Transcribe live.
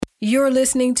You're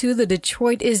listening to the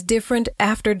Detroit is Different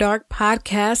After Dark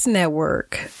Podcast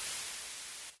Network.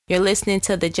 You're listening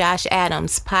to the Josh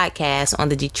Adams podcast on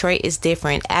the Detroit is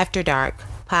Different After Dark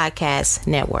Podcast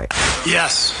Network.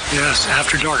 Yes,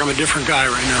 After Dark. I'm a different guy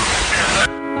right now.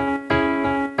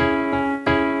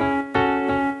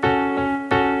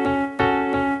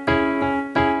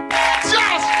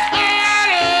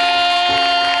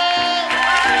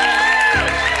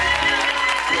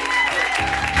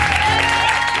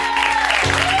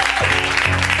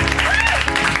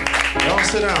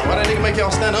 Sit down. Why that nigga make y'all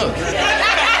stand up?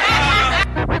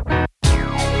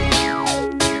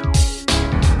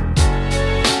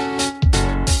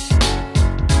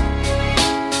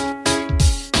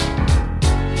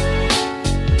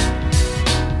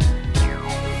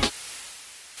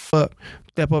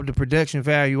 Step up the production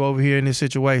value over here in this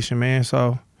situation, man.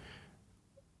 So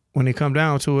when it come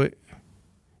down to it,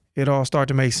 it all start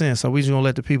to make sense. So we just gonna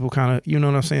let the people kind of, you know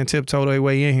what I'm saying, tiptoe their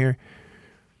way in here.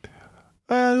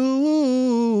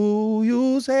 Ooh,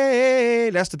 you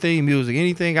say that's the theme music.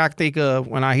 Anything I think of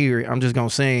when I hear it, I'm just gonna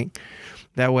sing.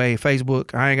 That way,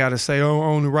 Facebook, I ain't gotta say, oh, I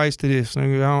own the rights to this.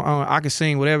 I can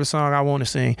sing whatever song I want to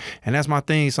sing, and that's my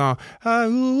theme song.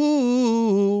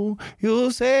 Ooh,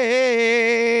 you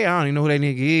say. I don't even know who that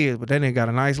nigga is, but that nigga got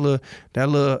a nice little that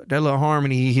little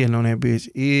harmony he hitting on that bitch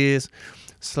is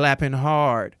slapping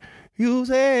hard. You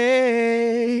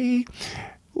say.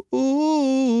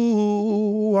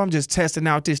 Ooh, I'm just testing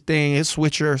out this thing. It's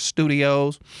Switcher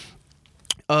Studios.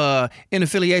 In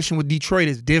affiliation with Detroit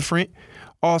is Different.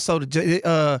 Also,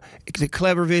 the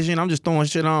Clever Vision. I'm just throwing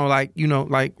shit on like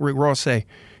Rick Ross say.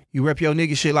 You rep your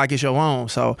nigga shit like it's your own.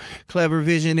 So Clever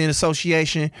Vision in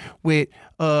association with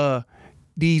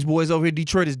these boys over here,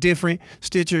 Detroit is Different.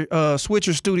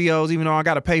 Switcher Studios, even though I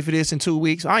got to pay for this in 2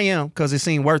 weeks. I am, because it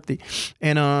seemed worth it.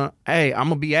 And, hey, I'm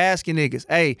going to be asking niggas,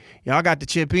 hey, y'all got to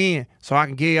chip in so I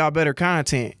can give y'all better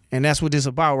content. And that's what this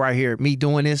about right here. Me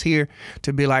doing this here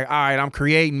to be like, all right, I'm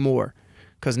creating more.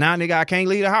 Because now, nigga, I can't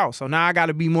leave the house. So now I got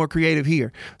to be more creative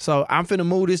here. So I'm finna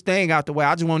move this thing out the way.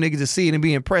 I just want niggas to see it and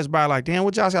be impressed by it. Like, damn,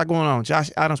 what Josh got going on?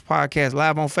 Josh Adams Podcast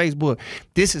live on Facebook.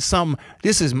 This is something.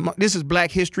 This is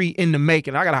Black history in the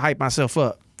making. I got to hype myself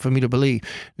up for me to believe.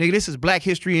 Nigga, this is Black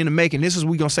history in the making. This is,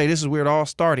 we going to say, this is where it all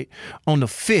started. On the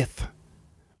 5th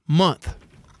month,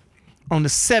 on the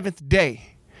 7th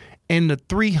day, in the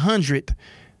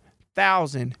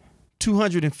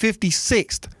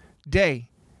 300,256th day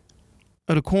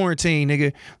of the quarantine,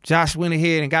 nigga, Josh went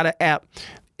ahead and got an app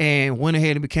and went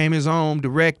ahead and became his own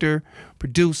director,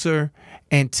 producer,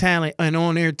 and talent, and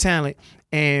on-air talent.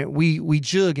 And we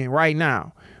jugging right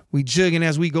now. We jugging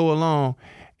as we go along.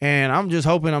 And I'm just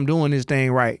hoping I'm doing this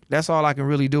thing right. That's all I can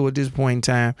really do at this point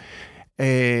in time.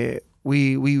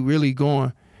 We really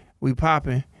going. We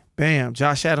popping. Bam.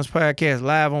 Josh Adams Podcast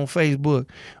live on Facebook.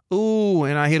 Ooh,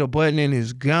 and I hit a button and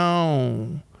it's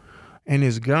gone. And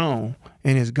it's gone.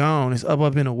 And it's gone. It's up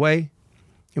and away.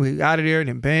 And we out of there, and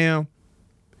then bam.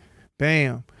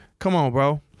 Bam. Come on,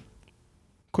 bro.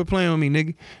 Quit playing with me,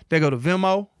 nigga. There go to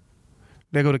Venmo.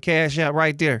 There go to Cash App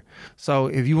right there. So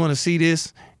if you want to see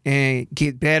this and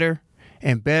get better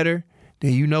and better,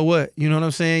 then you know what? You know what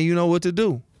I'm saying? You know what to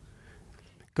do.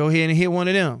 Go ahead and hit one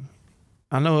of them.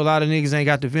 I know a lot of niggas ain't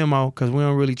got the Venmo because we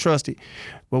don't really trust it.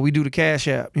 But we do the Cash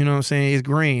App. You know what I'm saying? It's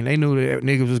green. They knew that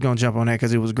niggas was going to jump on that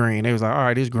because it was green. They was like, all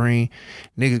right, it's green.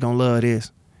 Niggas going to love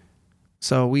this.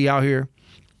 So we out here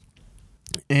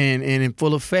and in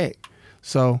full effect.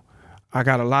 So I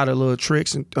got a lot of little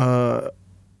tricks. And this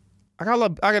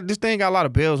thing got a lot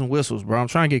of bells and whistles, bro. I'm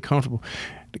trying to get comfortable.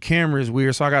 The camera is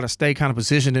weird, so I got to stay kind of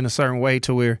positioned in a certain way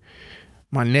to where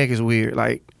my neck is weird.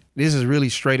 Like, this is really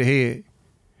straight ahead.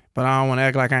 But I don't want to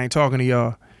act like I ain't talking to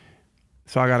y'all.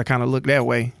 So I got to kind of look that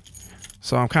way.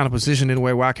 So I'm kind of positioned in a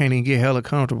way where I can't even get hella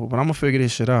comfortable. But I'm going to figure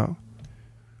this shit out.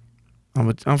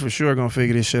 I'm for sure going to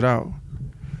figure this shit out.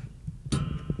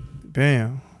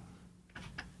 Bam.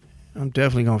 I'm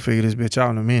definitely going to figure this bitch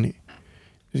out in a minute.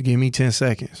 Just give me 10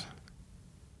 seconds.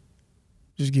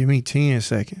 Just give me 10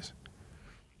 seconds.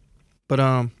 But,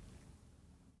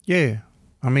 yeah.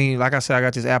 I mean, like I said, I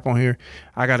got this app on here.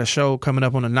 I got a show coming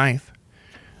up on the 9th.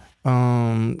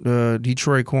 The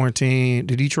Detroit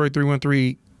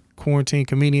 313 quarantine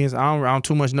comedians. I don't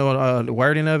too much know the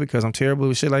wording of it because I'm terrible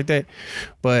with shit like that.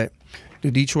 But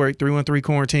the Detroit 313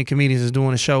 quarantine comedians is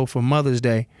doing a show for Mother's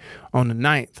Day on the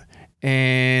 9th.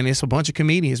 And it's a bunch of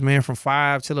comedians, man, from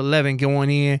 5 till 11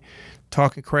 going in,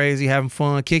 talking crazy, having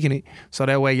fun, kicking it. So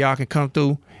that way y'all can come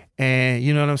through and,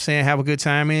 you know what I'm saying, have a good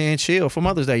time and chill for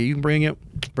Mother's Day. You can bring your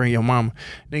mama.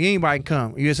 Nigga, anybody can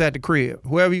come. You just at the crib.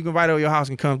 Whoever you can invite over your house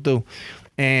can come through.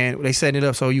 And they setting it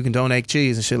up so you can donate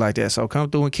cheese and shit like that. So come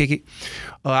through and kick it.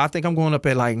 I think I'm going up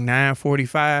at like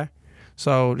 9:45.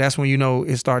 So that's when,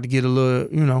 it start to get a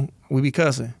little, we be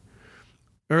cussing.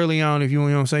 Early on, if you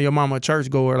know what I'm saying, your mama a church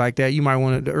goer like that, you might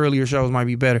want the earlier shows might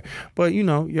be better. But,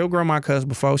 your grandma cussed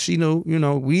before. She knew,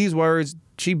 these words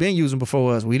she been using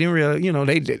before us. We didn't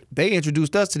really, they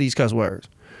introduced us to these cuss words.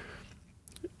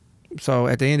 So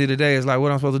at the end of the day, it's like,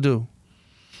 what I'm supposed to do?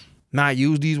 Not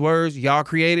use these words y'all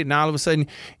created. Now all of a sudden,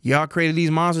 y'all created these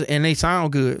monsters and they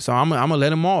sound good. So I'm gonna let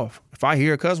them off. If I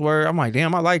hear a cuss word, I'm like,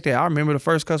 damn, I like that. I remember the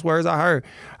first cuss words I heard.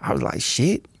 I was like,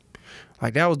 shit.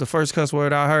 Like, that was the first cuss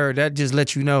word I heard. That just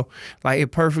lets you know, like,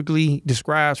 it perfectly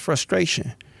describes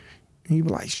frustration. And you be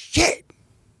like, shit.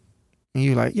 And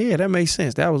you're like, yeah, that makes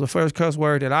sense. That was the first cuss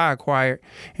word that I acquired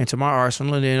into my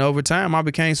arsenal. And then over time, I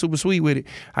became super sweet with it.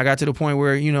 I got to the point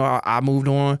where, I moved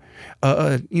on.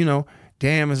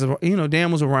 Damn was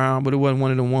around, but it wasn't one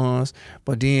of the ones.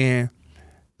 But then,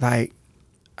 like,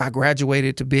 I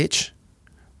graduated to bitch.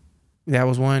 That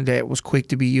was one that was quick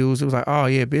to be used. It was like, oh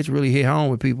yeah, bitch really hit home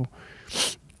with people.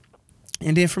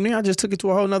 And then from there, I just took it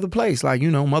to a whole nother place. Like,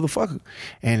 motherfucker.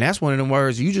 And that's one of them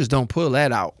words, you just don't pull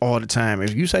that out all the time.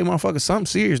 If you say motherfucker, something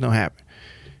serious don't happen.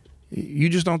 You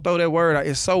just don't throw that word out.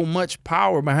 It's so much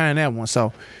power behind that one.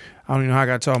 So I don't even know how I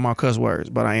got to talk about cuss words,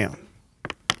 but I am.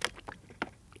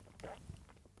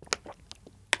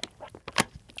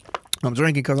 I'm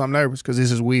drinking because I'm nervous because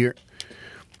this is weird.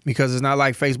 Because it's not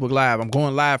like Facebook Live. I'm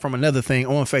going live from another thing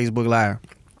on Facebook Live.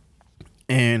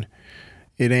 And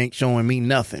it ain't showing me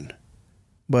nothing.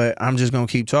 But I'm just going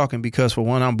to keep talking because, for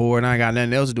one, I'm bored and I ain't got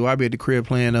nothing else to do. I be at the crib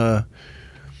playing NBA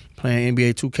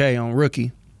 2K on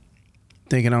Rookie,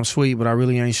 thinking I'm sweet, but I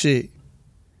really ain't shit.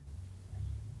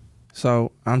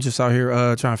 So I'm just out here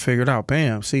trying to figure it out.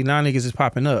 Bam. See, now niggas is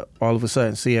popping up all of a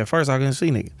sudden. See, at first I couldn't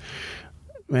see niggas.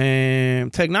 Man,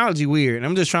 technology weird. And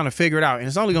I'm just trying to figure it out. And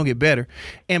it's only going to get better.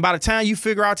 And by the time you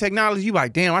figure out technology, you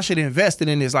like, damn, I should have invested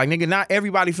in this. Like, nigga, not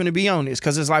everybody finna be on this.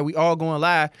 Because it's like we all going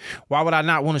live. Why would I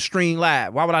not want to stream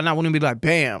live? Why would I not want to be like,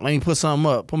 bam, let me put something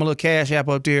up. Put my little Cash App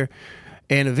up there.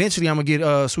 And eventually I'm going to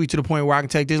get sweet to the point where I can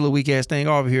take this little weak ass thing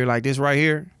off here. Like this right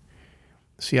here.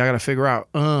 See, I got to figure out.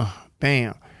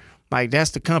 Bam. Like,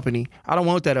 that's the company. I don't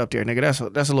want that up there,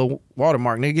 nigga. That's a little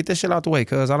watermark. Nigga, get that shit out the way,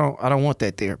 cuz I don't want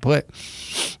that there. But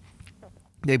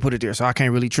they put it there, so I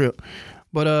can't really trip.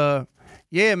 But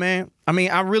yeah, man. I mean,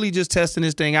 I'm really just testing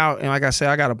this thing out. And like I said,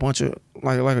 I got a bunch of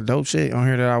like a dope shit on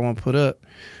here that I want to put up.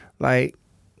 Like,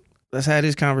 let's have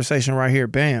this conversation right here.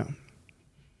 Bam.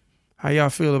 How y'all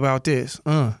feel about this?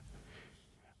 My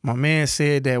man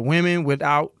said that women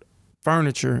without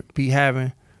furniture be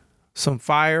having some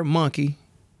fire monkey.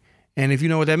 And if you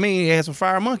know what that means, it has some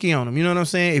fire monkey on them. You know what I'm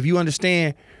saying? If you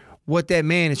understand what that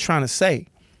man is trying to say.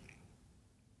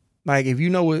 Like, if you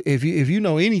know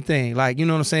anything, like, you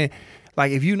know what I'm saying?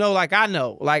 Like, if you know, like I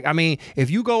know, like, I mean, if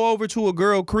you go over to a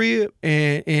girl crib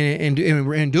and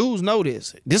dudes know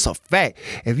this a fact.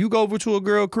 If you go over to a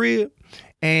girl crib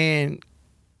and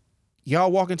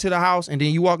y'all walk into the house and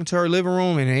then you walk into her living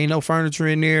room and there ain't no furniture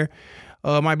in there,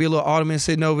 might be a little ottoman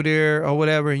sitting over there or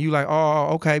whatever, and you like, oh,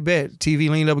 okay, bet. TV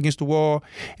leaned up against the wall,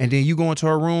 and then you go into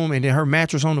her room and then her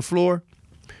mattress on the floor,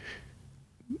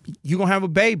 you gonna have a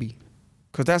baby.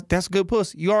 Cause that's good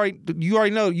pussy. You already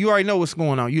know what's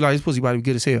going on. You like, this pussy about to be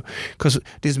good as hell. Cause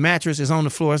this mattress is on the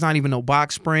floor. It's not even no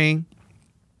box spring.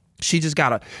 She just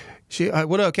got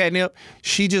what up, Catnip?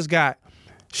 She just got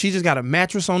a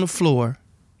mattress on the floor,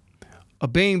 a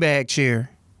beanbag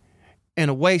chair, and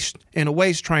a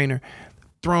waist trainer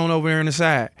thrown over there on the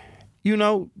side. You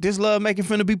know, this love making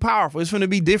finna be powerful. It's finna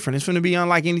be different. It's finna be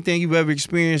unlike anything you've ever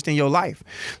experienced in your life.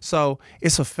 So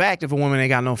it's a fact if a woman ain't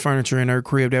got no furniture in her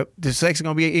crib, that the sex is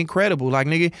gonna be incredible. Like,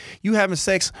 nigga, you having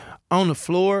sex on the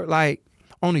floor, like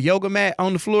on the yoga mat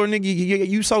on the floor, nigga,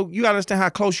 you gotta understand how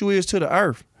close you is to the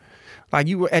earth. Like,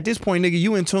 you were at this point, nigga,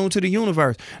 you in tune to the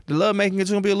universe. The love making is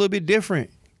gonna be a little bit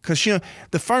different. Cause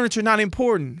the furniture not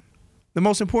important. The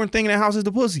most important thing in that house is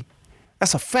the pussy.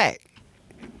 That's a fact.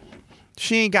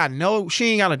 She ain't got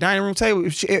a dining room table.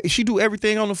 If she do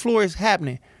everything on the floor, it's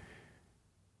happening.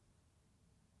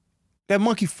 That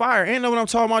monkey fire, ain't know what I'm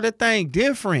talking about. That thing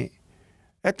different.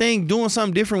 That thing doing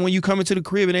something different when you come into the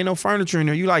crib and ain't no furniture in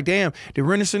there. You like, damn, did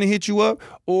Renderson hit you up?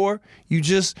 Or you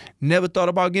just never thought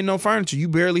about getting no furniture. You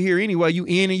barely here anyway. You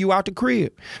in and you out the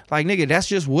crib. Like, nigga, that's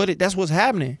just that's what's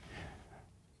happening.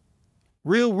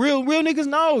 Real niggas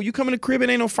know. You come in the crib and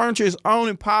ain't no furniture, it's on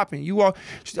and popping. You walk,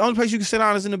 the only place you can sit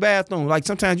down is in the bathroom. Like,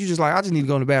 sometimes you just like, I just need to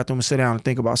go in the bathroom and sit down and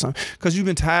think about something. Because you've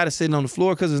been tired of sitting on the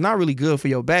floor because it's not really good for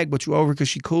your back, but you over because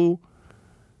she cool.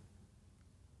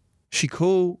 She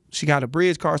cool. She got a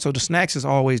bridge card, so the snacks is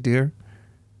always there.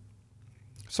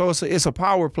 So it's a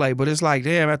power play, but it's like,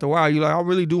 damn, after a while, you're like, I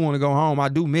really do want to go home. I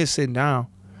do miss sitting down.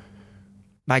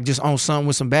 Like just on something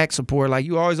with some back support. Like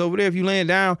you always over there if you laying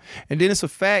down. And then it's a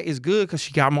fact, it's good because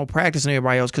she got more practice than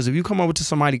everybody else. Because if you come over to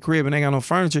somebody's crib and they got no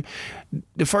furniture,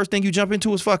 the first thing you jump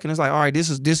into is fucking. It's like, all right, this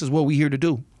is what we here to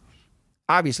do.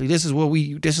 Obviously, this is what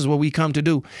we come to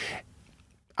do.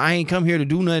 I ain't come here to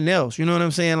do nothing else. You know what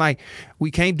I'm saying? Like,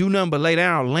 we can't do nothing but lay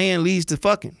down. Laying leads to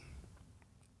fucking.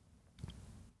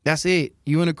 That's it.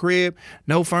 You in the crib,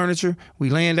 no furniture,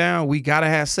 we laying down, we gotta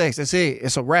have sex. That's it.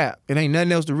 It's a wrap. It ain't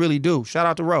nothing else to really do. Shout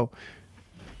out to Ro.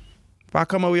 If I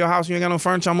come over your house and you ain't got no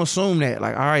furniture, I'm gonna assume that.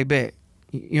 Like, all right, bet.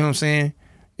 You know what I'm saying?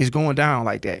 It's going down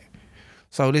like that.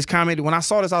 So this comment, when I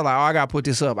saw this, I was like, oh, I gotta put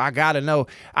this up. I gotta know.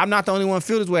 I'm not the only one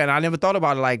feel this way, and I never thought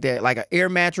about it like that. Like an air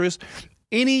mattress,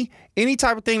 any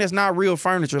type of thing that's not real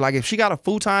furniture. Like if she got a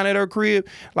futon at her crib,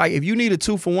 like if you need a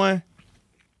 2-for-1,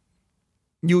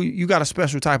 you got a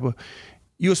special type of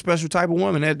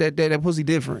woman. That pussy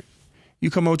different. You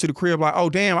come over to the crib like,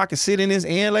 oh damn, I can sit in this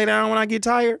and lay down when I get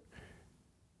tired.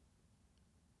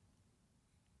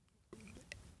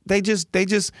 They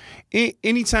just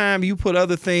anytime you put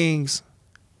other things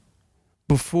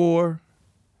before,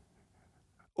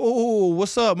 oh,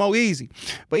 what's up, Mo Easy?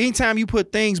 But anytime you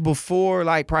put things before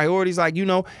like priorities, like, you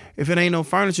know, if it ain't no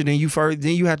furniture, then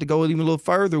you have to go even a little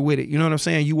further with it. You know what I'm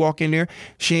saying? You walk in there,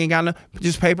 she ain't got no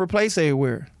just paper plates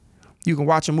everywhere. You can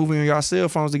watch a movie on your cell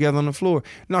phones together on the floor.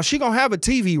 No, she gonna have a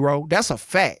TV, bro. That's a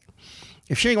fact.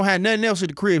 If she ain't gonna have nothing else at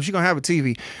the crib, she gonna have a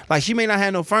TV. Like she may not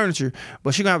have no furniture,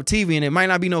 but she gonna have a TV, and it might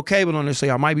not be no cable on there, so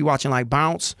y'all might be watching like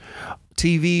Bounce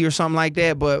TV or something like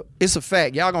that, but it's a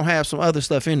fact. Y'all gonna have some other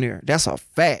stuff in there. That's a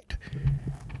fact.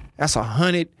 That's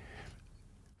 100.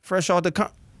 Fresh off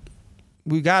the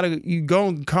you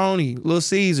go to Coney, Little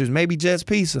Caesars, maybe Jets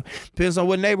Pizza. Depends on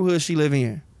what neighborhood she live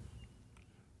in.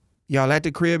 Y'all at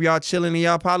the crib, y'all chilling and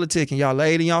y'all politicking. Y'all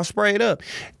laid and y'all sprayed up.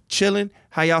 Chilling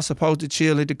how y'all supposed to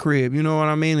chill at the crib. You know what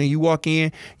I mean? And you walk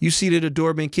in, you see that the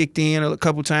door been kicked in a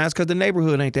couple times because the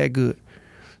neighborhood ain't that good.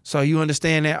 So you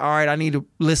understand that, all right, I need to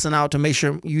listen out to make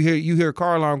sure you hear a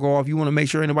car alarm go off. You want to make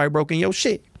sure anybody broke in your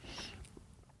shit.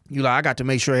 You like, I got to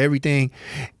make sure everything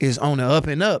is on the up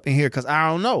and up in here because I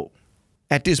don't know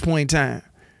at this point in time.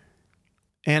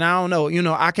 And I don't know, you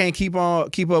know, I can't keep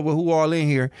up with who all in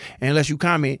here unless you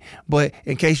comment. But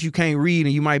in case you can't read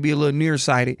and you might be a little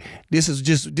nearsighted, this is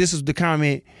the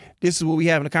comment. This is what we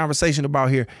having a conversation about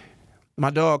here.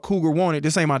 My dog Cougar wanted.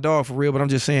 This ain't my dog for real, but I'm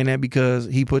just saying that because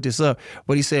he put this up.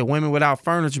 But he said women without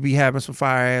furniture be having some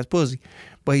fire ass pussy.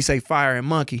 But he say fire and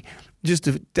monkey.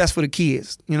 That's for the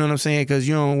kids. You know what I'm saying? Because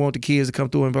you don't want the kids to come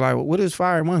through and be like, well, what is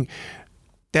fire and monkey?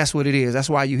 That's what it is. That's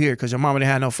why you here, because your mama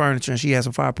didn't have no furniture and she had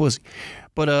some fire pussy.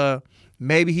 But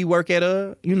maybe he work at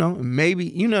maybe,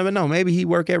 you never know, maybe he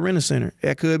work at Rent-A-Center.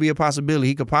 That could be a possibility.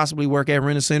 He could possibly work at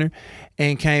Rent-A-Center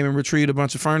and came and retrieved a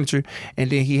bunch of furniture, and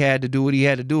then he had to do what he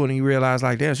had to do, and he realized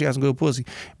like, damn, she got some good pussy,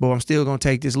 but I'm still gonna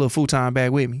take this little futon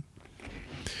bag with me.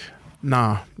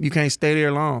 Nah, you can't stay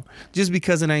there long just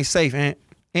because it ain't safe,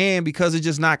 and because it's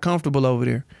just not comfortable over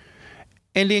there.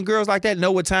 And then girls like that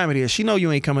know what time it is. She know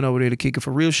you ain't coming over there to kick it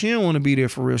for real. She don't want to be there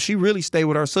for real. She really stay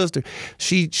with her sister.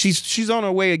 She's on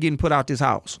her way of getting put out this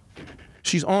house.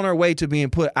 She's on her way to being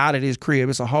put out of this crib.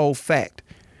 It's a whole fact.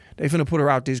 They finna put her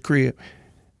out this crib.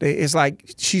 It's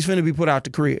like she's finna be put out the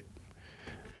crib.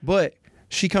 But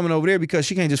she coming over there because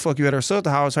she can't just fuck you at her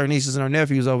sister's house. Her nieces and her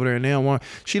nephews over there, and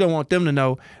she don't want them to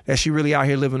know that she really out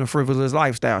here living a frivolous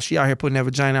lifestyle. She out here putting that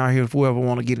vagina out here for whoever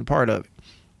want to get a part of it.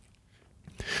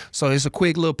 So it's a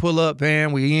quick little pull up,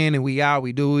 man. We in and we out.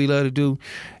 We do what we love to do.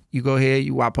 You go ahead,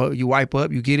 you wipe up,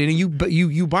 you get in, and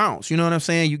you bounce. You know what I'm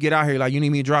saying? You get out here like, you need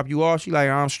me to drop you off? She like,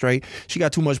 I'm straight. She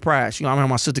got too much pride. I'm having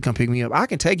my sister come pick me up. I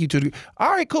can take you to the.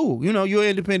 All right, cool. You know, you're an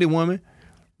independent woman.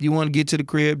 You want to get to the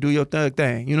crib, do your thug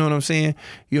thing. You know what I'm saying?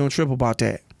 You don't trip about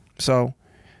that. So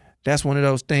that's one of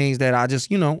those things that I just,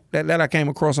 you know, that I came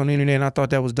across on the internet, and I thought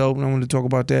that was dope, and I wanted to talk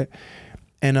about that.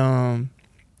 And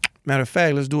matter of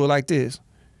fact, let's do it like this.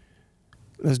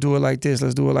 Let's do it like this.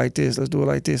 Let's do it like this. Let's do it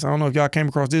like this. I don't know if y'all came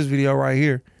across this video right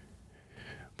here,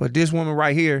 but this woman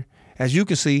right here, as you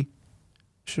can see,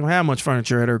 she don't have much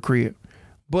furniture at her crib,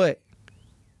 but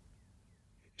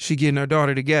she getting her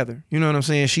daughter together. You know what I'm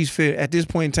saying? She's fit at this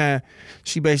point in time.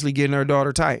 She basically getting her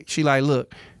daughter tight. She like,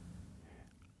 look,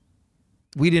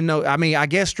 we didn't know. I mean, I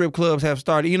guess strip clubs have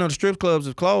started. You know, the strip clubs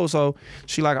have closed, so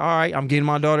she like, all right, I'm getting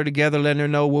my daughter together, letting her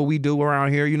know what we do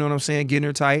around here. You know what I'm saying? Getting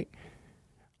her tight.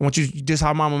 This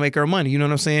how mama make her money, you know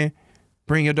what I'm saying?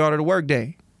 Bring your daughter to work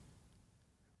day.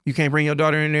 You can't bring your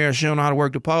daughter in there, she don't know how to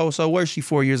work the pole, so where's she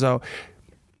 4 years old?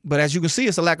 But as you can see,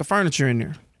 it's a lack of furniture in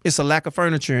there. It's a lack of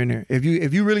furniture in there. If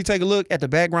you really take a look at the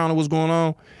background of what's going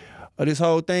on of this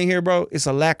whole thing here, bro, it's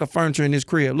a lack of furniture in this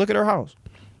crib. Look at her house.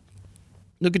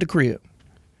 Look at the crib.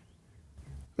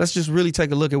 Let's just really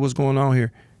take a look at what's going on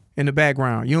here in the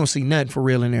background. You don't see nothing for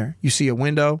real in there. You see a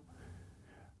window.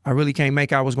 I really can't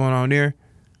make out what's going on there.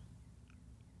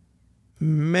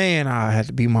 Man, I had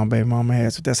to beat my baby mama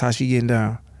ass if that's how she getting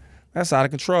down. That's out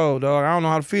of control, dog. I don't know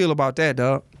how to feel about that,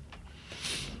 dog.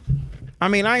 I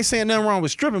mean, I ain't saying nothing wrong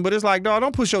with stripping, but it's like, dog,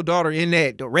 don't push your daughter in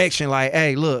that direction. Like,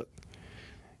 hey, look,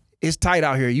 it's tight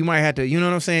out here. You might have to, you know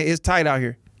what I'm saying? It's tight out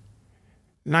here.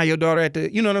 Now your daughter at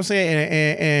the, you know what I'm saying?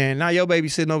 And now your baby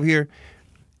sitting over here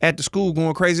at the school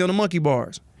going crazy on the monkey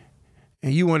bars.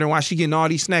 And you wondering why she getting all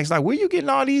these snacks. Like, where you getting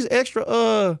all these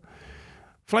extra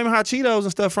Flaming Hot Cheetos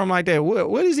and stuff from like that?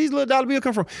 Where does these little dollar bills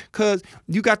come from? Because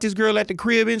you got this girl at the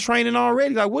crib in training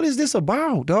already. Like, what is this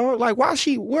about, dog? Like, where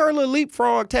her little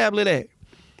leapfrog tablet at?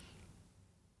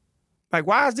 Like,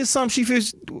 why is this something she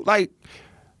feels like?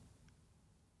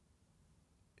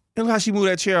 And look how she moved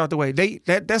that chair out the way.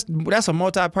 That's a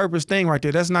multi-purpose thing right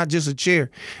there. That's not just a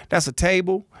chair. That's a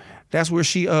table. That's where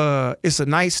it's a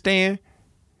nightstand.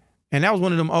 And that was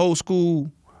one of them old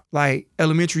school, like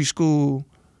elementary school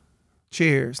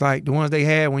chairs, like the ones they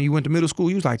had when you went to middle school.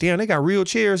 You was like, damn, they got real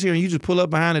chairs here, and you just pull up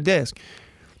behind the desk.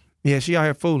 Yeah, she out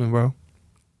here fooling, bro.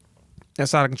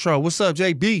 That's out of control. What's up,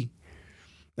 JB?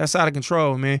 That's out of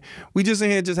control, man. We just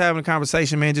in here just having a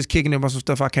conversation, man, just kicking it about some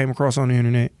stuff I came across on the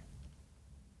internet.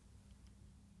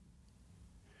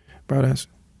 Bro, that's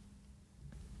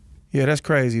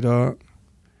crazy, dog.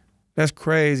 That's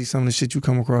crazy, some of the shit you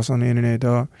come across on the internet,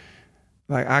 dog.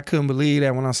 Like, I couldn't believe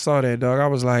that when I saw that, dog. I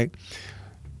was like,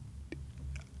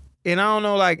 and I don't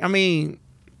know, like, I mean,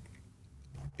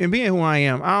 and being who I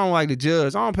am, I don't like to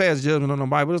judge. I don't pass judgment on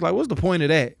nobody, but it's like, what's the point of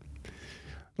that?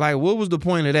 Like, what was the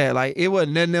point of that? Like, it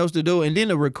wasn't nothing else to do. And then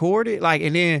to record it, like,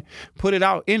 and then put it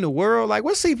out in the world. Like,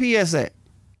 where's CPS at?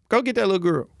 Go get that little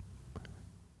girl.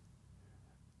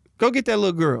 Go get that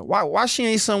little girl. Why she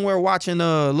ain't somewhere watching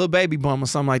Little Baby Bum or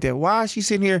something like that? Why is she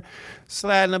sitting here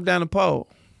sliding up down the pole?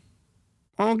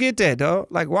 I don't get that, dog.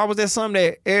 Like, why was that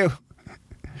something that...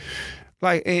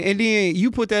 Like, and then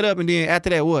you put that up, and then after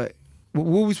that, what?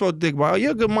 What we supposed to think about? Oh,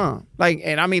 you're a good mom. Like,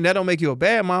 and I mean, that don't make you a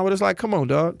bad mom, but it's like, come on,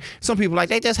 dog. Some people like,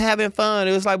 they just having fun.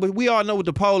 It was like, but we all know what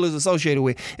the pole is associated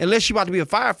with. Unless you about to be a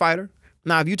firefighter.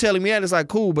 Now, if you telling me that, it's like,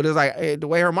 cool, but it's like, the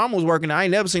way her mom was working, I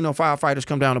ain't never seen no firefighters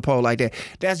come down the pole like that.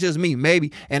 That's just me,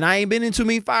 maybe. And I ain't been in too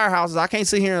many firehouses. I can't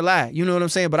sit here and lie. You know what I'm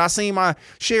saying? But I seen my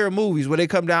share of movies where they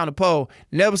come down the pole.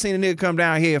 Never seen a nigga come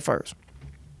down head first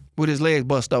with his legs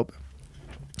bust open.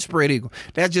 Spread eagle.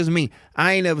 That's just me.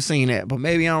 I ain't never seen that, but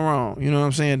maybe I'm wrong. You know what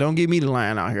I'm saying? Don't give me the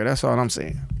line out here. That's all I'm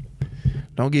saying.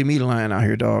 Don't give me the line out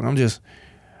here, dog. I'm just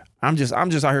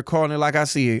out here calling it like I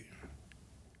see it.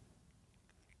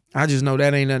 I just know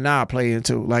that ain't nothing I play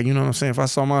into. Like, you know what I'm saying? If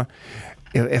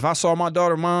I saw my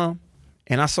daughter, mom,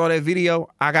 and I saw that video,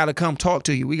 I gotta come talk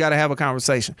to you. We gotta have a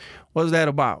conversation. What's that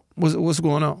about? What's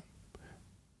going on?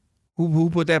 Who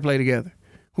put that play together?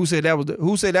 Who said that was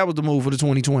the move for the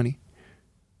 2020?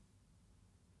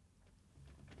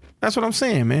 That's what I'm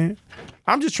saying, man.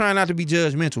 I'm just trying not to be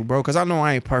judgmental, bro, because I know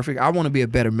I ain't perfect. I want to be a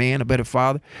better man, a better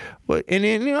father. And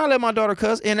then, I let my daughter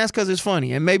cuss, and that's because it's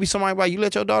funny. And maybe somebody like, you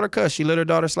let your daughter cuss. She let her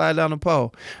daughter slide down the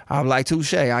pole. I'm like,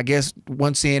 touche. I guess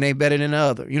one sin ain't better than the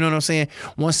other. You know what I'm saying?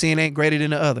 One sin ain't greater than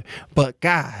the other. But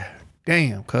God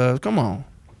damn, cuz, come on.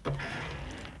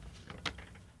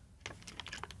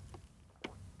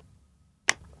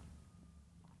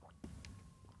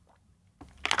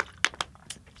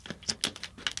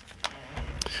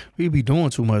 People be doing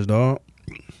too much, dog.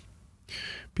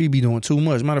 People be doing too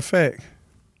much. Matter of fact,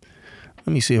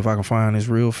 let me see if I can find this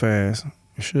real fast.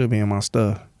 It should be in my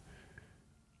stuff.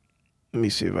 Let me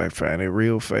see if I can find it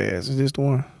real fast. Is this the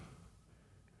one?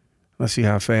 Let's see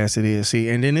how fast it is. See,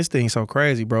 and then this thing's so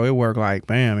crazy, bro. It worked like,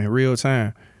 bam, in real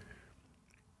time.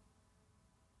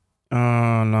 No,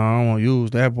 I don't want to use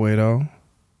that boy, though.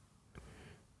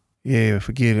 Yeah,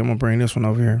 forget it. I'm going to bring this one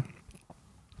over here.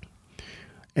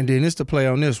 And then it's to play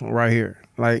on this one right here.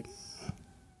 Like,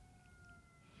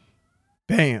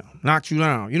 bam, knocked you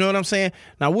down. You know what I'm saying?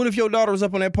 Now, what if your daughter was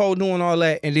up on that pole doing all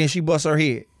that and then she busts her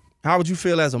head? How would you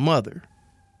feel as a mother?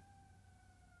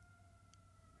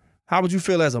 How would you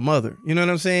feel as a mother? You know what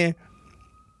I'm saying?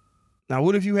 Now,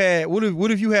 what if you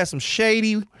had some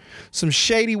shady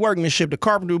workmanship? The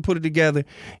carpenter would put it together.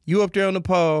 You up there on the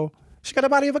pole. She got a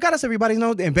body of a goddess, everybody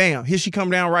knows. And bam, here she come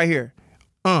down right here.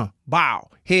 Bow,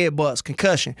 head bust,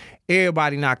 concussion,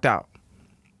 everybody knocked out.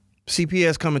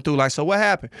 CPS coming through like, so what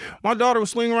happened? My daughter was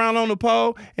swinging around on the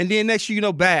pole, and then next thing you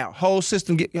know, bow, whole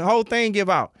thing give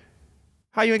out.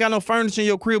 How you ain't got no furniture in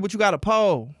your crib, but you got a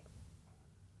pole?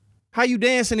 How you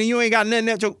dancing and you ain't got nothing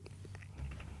at your...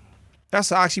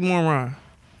 That's an oxymoron.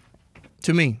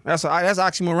 To me, that's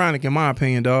oxymoronic in my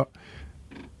opinion, dog.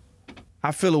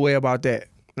 I feel a way about that.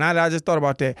 Now that I just thought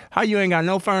about that, how you ain't got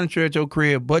no furniture at your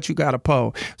crib, but you got a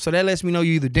pole. So that lets me know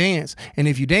you either dance, and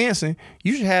if you dancing,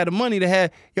 you should have the money to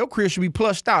have, your crib should be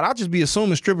plushed out. I'll just be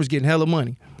assuming strippers getting hella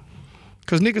money.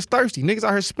 Cause niggas thirsty. Niggas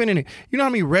out here spending it. You know how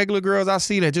many regular girls I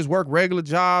see that just work regular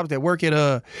jobs, that work at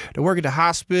the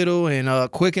hospital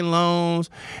and Quicken Loans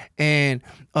and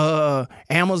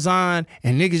Amazon,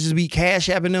 and niggas just be cash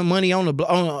apping them money on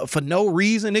for no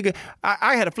reason. Nigga,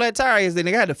 I had a flat tire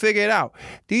yesterday, nigga. I had to figure it out.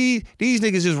 These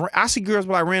niggas just, I see girls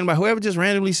like random, whoever just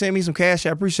randomly send me some cash,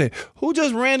 I appreciate it. Who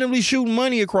just randomly shooting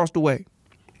money across the way?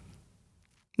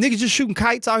 Niggas just shooting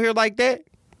kites out here like that?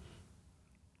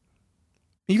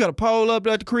 You got to pole up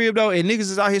at the crib, though, and niggas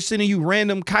is out here sending you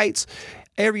random kites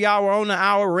every hour on the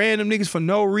hour, random niggas for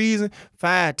no reason.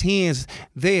 5, 10s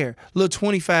there, little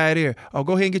 25 there. Oh,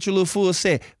 go ahead and get your little full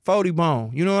set, 40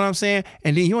 bone. You know what I'm saying?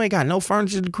 And then you ain't got no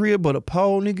furniture in the crib but a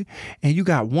pole, nigga, and you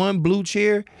got one blue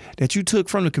chair that you took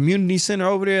from the community center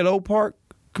over there at Oak Park.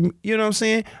 You know what I'm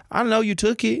saying? I know you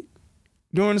took it.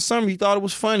 During the summer, you thought it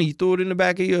was funny. You threw it in the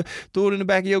back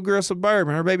of your girl's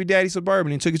Suburban, her baby daddy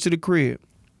Suburban, and took it to the crib.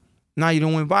 Now you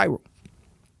done went viral.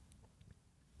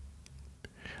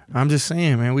 I'm just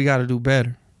saying, man, we got to do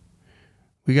better.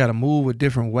 We got to move a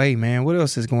different way, man. What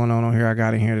else is going on here I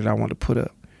got in here that I want to put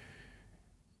up?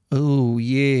 Oh,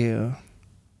 yeah.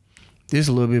 This is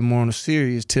a little bit more on a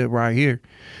serious tip right here.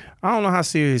 I don't know how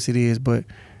serious it is, but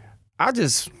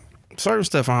certain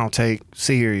stuff I don't take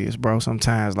serious, bro,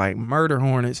 sometimes. Like, murder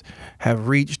hornets have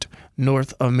reached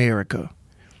North America.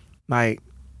 Like,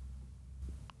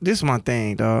 this is my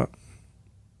thing, dog.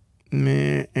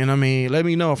 Man, and I mean, let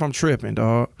me know if I'm tripping,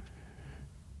 dog.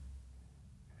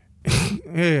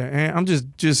 Yeah, and I'm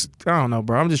just I don't know,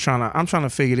 bro. I'm trying to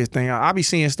figure this thing out. I be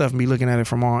seeing stuff and be looking at it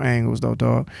from all angles, though,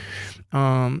 dog.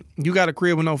 You got a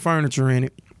crib with no furniture in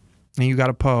it, and you got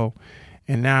a pole,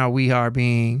 and now we are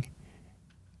being,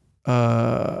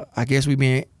 I guess we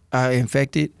being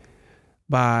infected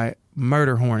by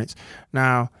murder hornets.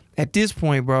 Now, at this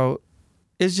point, bro,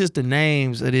 it's just the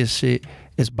names of this shit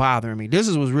is bothering me. This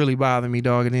is what's really bothering me,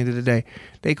 dog, at the end of the day.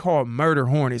 They call it murder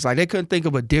hornets. Like, they couldn't think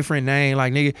of a different name.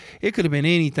 Like, nigga, it could have been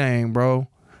anything, bro.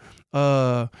 You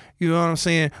know what I'm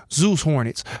saying? Zeus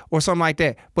hornets or something like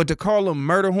that. But to call them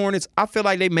murder hornets, I feel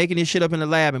like they making this shit up in the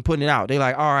lab and putting it out. They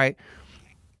like, all right,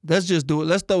 let's just do it.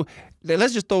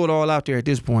 Let's just throw it all out there at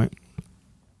this point.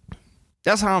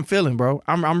 That's how I'm feeling, bro.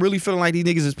 I'm really feeling like these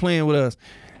niggas is playing with us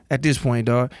at this point,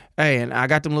 dog. Hey, and I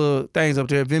got them little things up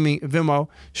there, Venmo,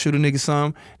 shoot a nigga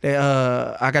some.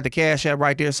 I got the Cash App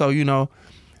right there, so, you know,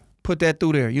 put that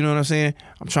through there. You know what I'm saying?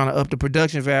 I'm trying to up the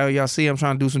production value. Y'all see I'm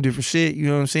trying to do some different shit. You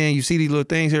know what I'm saying? You see these little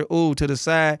things here, ooh, to the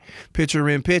side, picture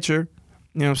in picture.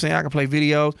 You know what I'm saying? I can play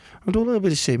videos. I'm doing a little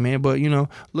bit of shit, man, but, you know, a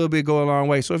little bit go a long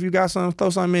way. So if you got something, throw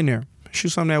something in there. Shoot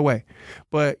something that way.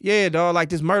 But yeah, dog, like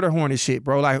this murder hornet shit,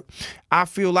 bro. Like, I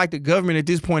feel like the government at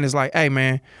this point is like, hey,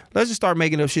 man, let's just start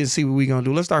making up shit and see what we gonna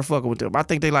do. Let's start fucking with them. I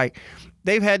think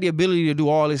they've had the ability to do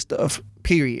all this stuff,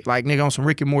 period. Like, nigga, on some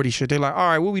Rick and Morty shit. They're like, all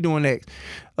right, what we doing next?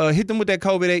 Hit them with that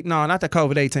COVID-18. No, not that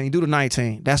COVID-18. Do the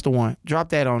 19. That's the one. Drop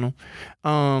that on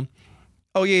them.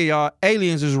 Oh yeah, y'all,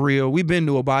 aliens is real. We've been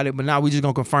knew about it, but now we just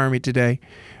gonna confirm it today.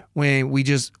 When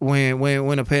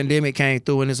a pandemic came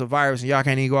through and it's a virus and y'all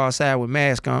can't even go outside with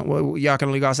mask on, well, y'all can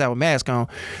only go outside with mask on.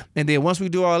 And then once we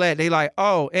do all that, they like,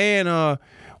 oh, and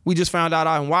we just found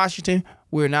out in Washington,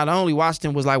 where not only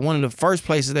Washington was like one of the first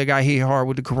places that got hit hard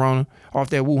with the corona off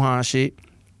that Wuhan shit.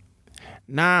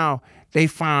 Now they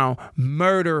found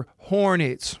murder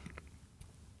hornets.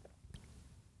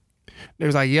 They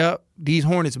was like, yep, these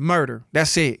hornets murder.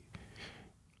 That's it.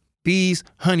 Bees,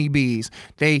 honeybees.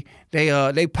 They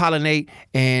pollinate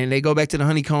and they go back to the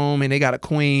honeycomb and they got a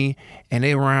queen and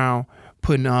they around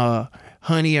putting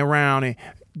honey around and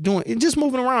doing and just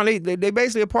moving around. They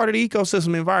basically a part of the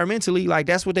ecosystem environmentally. Like,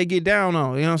 that's what they get down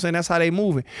on. You know what I'm saying? That's how they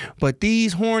moving. But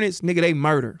these hornets, nigga, they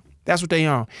murder. That's what they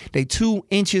on. They 2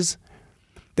 inches.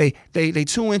 They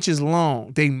 2 inches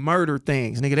long. They murder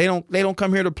things, nigga. They don't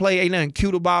come here to play. Ain't nothing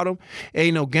cute about them.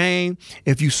 Ain't no game.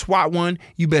 If you swat one,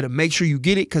 you better make sure you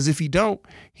get it, because if he don't,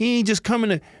 he ain't just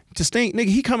coming to stink, nigga.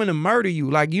 He coming to murder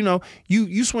you. Like, you know,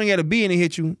 you swing at a bee and it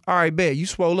hit you. All right, bet you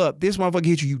swole up. This motherfucker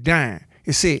hit you, you dying.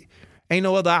 It's it. Ain't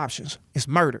no other options. It's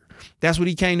murder. That's what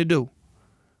he came to do.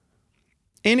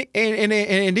 And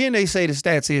then they say the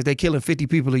stats is they killing 50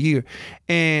 people a year,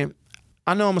 and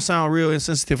I know I'm gonna sound real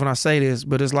insensitive when I say this,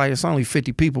 but it's like, it's only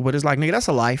 50 people, but it's like, nigga, that's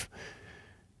a life.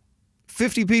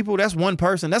 50 people, that's one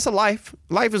person. That's a life.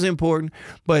 Life is important.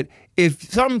 But if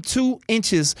something 2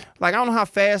 inches, like I don't know how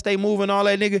fast they move and all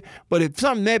that, nigga, but if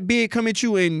something that big come at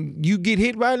you and you get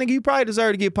hit by it, nigga, you probably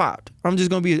deserve to get popped. I'll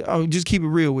just keep it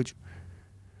real with you.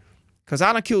 Because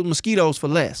I done killed mosquitoes for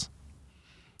less.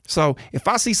 So if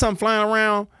I see something flying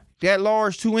around that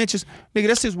large, 2 inches, nigga,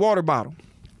 that's his water bottle.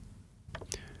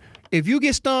 If you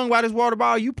get stung by this water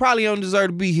bottle, you probably don't deserve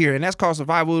to be here, and that's called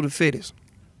survival of the fittest.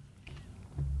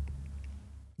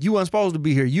 You weren't supposed to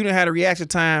be here. You didn't have the reaction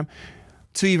time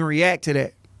to even react to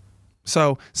that.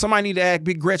 So somebody need to ask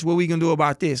Big Gretch what we can do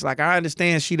about this. Like, I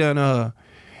understand she done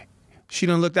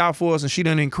looked out for us and she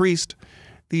done increased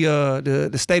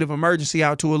the state of emergency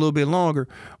out to a little bit longer.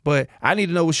 But I need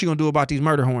to know what she gonna do about these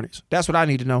murder hornets. That's what I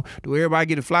need to know. Do everybody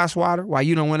get a fly swatter while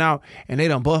you done went out and they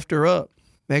done buffed her up?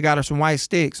 They got her some white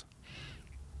sticks.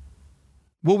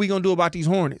 What we gonna do about these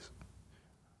hornets?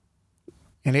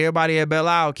 And everybody at Belle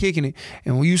Isle kicking it.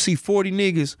 And when you see 40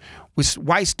 niggas with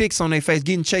white sticks on their face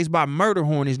getting chased by murder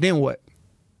hornets, then what?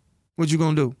 What you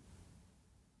gonna do?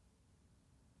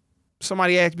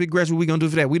 Somebody asked Big Gretch what we gonna do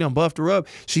for that. We done buffed her up.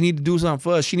 She need to do something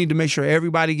for us. She need to make sure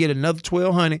everybody get another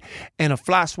 1,200 and a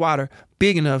fly swatter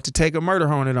big enough to take a murder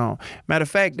hornet on. Matter of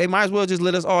fact, they might as well just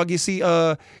let us all get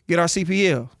our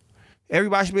CPL.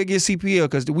 Everybody should be able to get CPL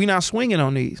because we not swinging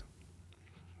on these.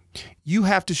 You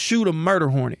have to shoot a murder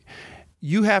hornet.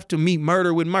 You have to meet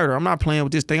murder with murder. I'm not playing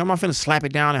with this thing. I'm not finna slap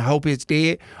it down and hope it's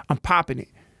dead. I'm popping it.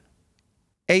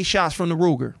 8 shots from the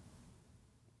Ruger.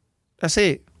 That's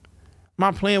it. I'm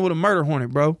not playing with a murder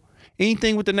hornet, bro.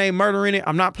 Anything with the name murder in it,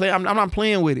 I'm not playing. I'm not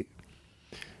playing with it.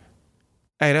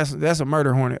 Hey, that's a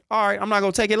murder hornet. All right, I'm not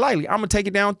gonna take it lightly. I'm gonna take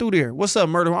it down through there. What's up,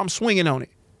 murder hornet? I'm swinging on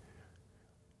it.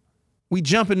 We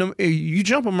jumping them. You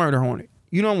jump a murder hornet.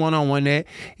 You don't one-on-one that.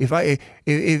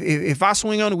 If I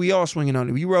swing on it, we all swinging on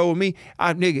it. If you roll with me,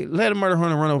 nigga, let a murder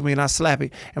hornet run over me and I slap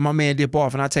it and my man dip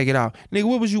off and I take it out. Nigga,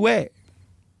 where was you at?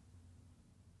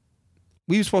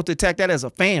 We were supposed to attack that as a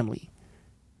family.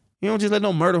 You don't just let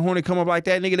no murder hornet come up like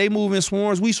that, nigga. They move in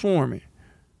swarms, we swarming.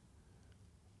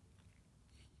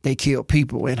 They kill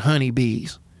people and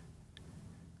honeybees.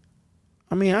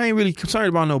 I mean, I ain't really concerned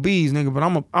about no bees, nigga, but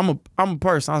I'm a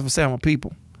person. I was gonna say I'm a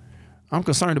people. I'm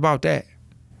concerned about that.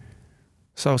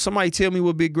 So somebody tell me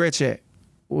what Big Gretch at.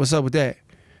 What's up with that?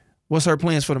 What's her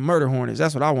plans for the murder hornets?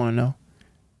 That's what I want to know.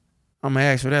 I'm gonna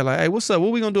ask for that. Like, hey, what's up?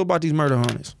 What we gonna do about these murder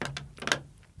hornets?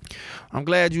 I'm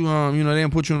glad you they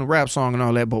didn't put you in a rap song and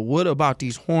all that, but what about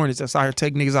these hornets that's out here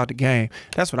taking niggas out the game?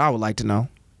 That's what I would like to know.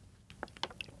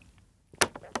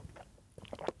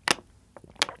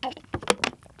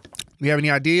 You have any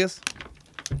ideas?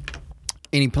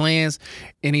 Any plans?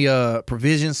 Any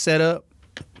provisions set up?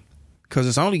 Cause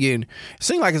it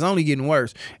seems like it's only getting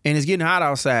worse. And it's getting hot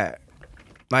outside.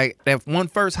 Like that one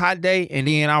first hot day, and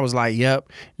then I was like, yep,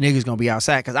 niggas gonna be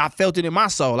outside. Cause I felt it in my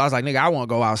soul. I was like, nigga, I wanna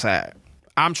go outside.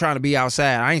 I'm trying to be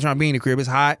outside. I ain't trying to be in the crib. It's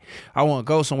hot. I want to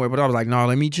go somewhere. But I was like, no,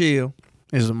 let me chill.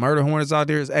 There's some murder hornets out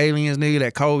there. There's aliens, nigga,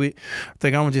 that COVID. I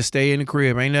think I'm going to just stay in the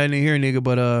crib. Ain't nothing in here, nigga.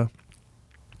 But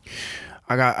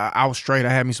I was straight. I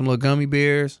had me some little gummy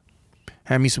bears.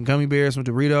 Had me some gummy bears, some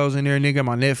Doritos in there, nigga.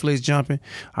 My Netflix jumping.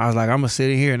 I was like, I'm going to sit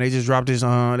in here. And they just dropped this,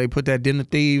 they put that Den of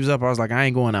Thieves up. I was like, I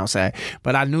ain't going outside.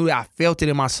 But I knew that I felt it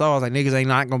in my soul. I was like, niggas ain't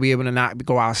not going to be able to not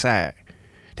go outside.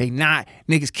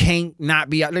 Niggas can't not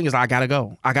be out. Niggas like, I gotta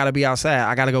go. I gotta be outside.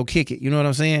 I gotta go kick it. You know what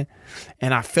I'm saying?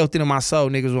 And I felt it in my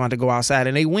soul. Niggas wanted to go outside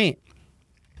and they went.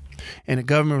 And the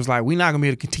government was like, we're not gonna be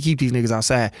able to keep these niggas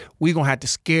outside. We're gonna have to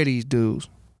scare these dudes.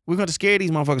 We're gonna have to scare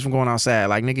these motherfuckers from going outside.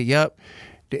 Like, nigga, yup,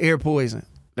 the air poison.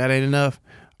 That ain't enough.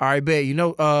 All right, bet. You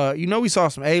know we saw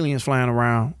some aliens flying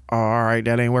around. Oh, all right,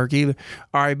 that ain't work either.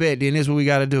 All right, bet. Then this is what we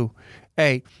gotta do.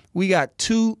 Hey, we got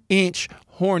 2-inch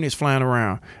hornets flying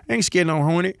around. I ain't scared no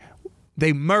hornet.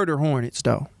 They murder hornets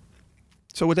though.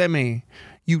 So what that mean?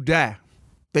 You die.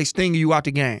 They sting you out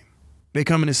the game. They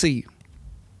coming to see you.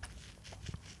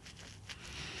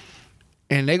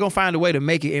 And they gonna find a way to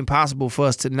make it impossible for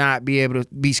us to not be able to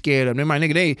be scared of them.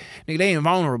 They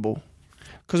invulnerable.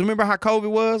 Cause remember how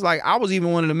COVID was? Like, I was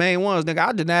even one of the main ones. I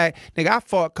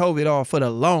fought COVID off for the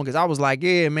longest. I was like,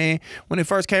 yeah, man. When it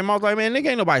first came out, I was like, man, nigga,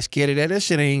 ain't nobody scared of that. That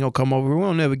shit ain't gonna come over here. We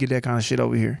don't never get that kind of shit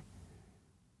over here.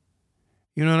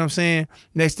 You know what I'm saying?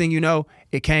 Next thing you know,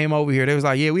 it came over here. They was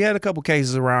like, yeah, we had a couple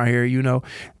cases around here,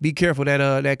 Be careful that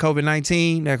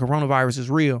COVID-19, that coronavirus is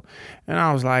real. And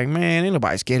I was like, man, ain't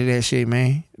nobody scared of that shit,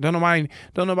 man. Ain't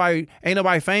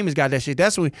nobody famous got that shit.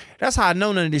 That's how I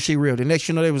know none of this shit real. The next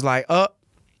they was like,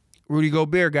 Rudy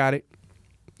Gobert got it.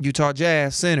 Utah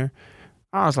Jazz center.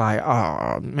 I was like,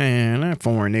 oh man, that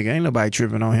foreign nigga, ain't nobody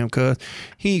tripping on him, cuz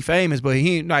he famous, but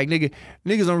he ain't like niggas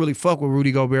don't really fuck with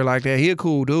Rudy Gobert like that. He a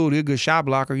cool dude, he a good shot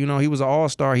blocker, you know, he was an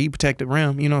all-star, he protected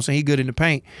rim, you know what I'm saying, he good in the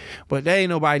paint. But they ain't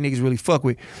nobody niggas really fuck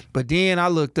with. But then I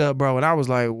looked up, bro, and I was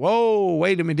like, whoa,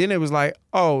 wait a minute. Then it was like,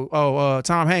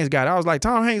 Tom Hanks got it. I was like,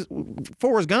 Tom Hanks,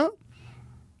 Forrest Gump?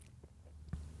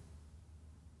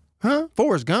 Huh?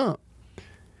 Forrest Gump.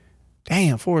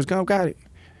 Damn, Forrest Gump got it.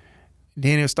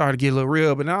 Then it started to get a little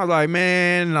real, but I was like,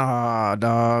 man, nah,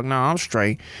 dog, nah, I'm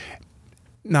straight.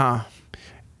 Nah,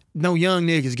 no young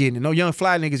niggas getting it. No young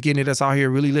fly niggas getting it that's out here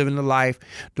really living the life,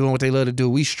 doing what they love to do.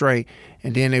 We straight.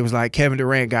 And then it was like, Kevin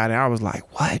Durant got it. I was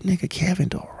like, what, nigga, Kevin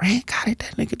Durant got it?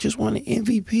 That nigga just won the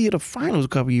MVP of the finals a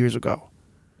couple years ago.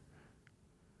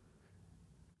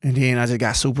 And then I just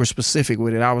got super specific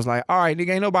with it. I was like, all right,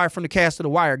 nigga, ain't nobody from the cast of The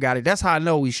Wire got it. That's how I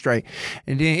know we straight.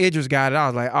 And then Idris got it. I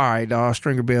was like, all right, dog,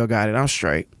 Stringer Bell got it. I'm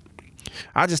straight.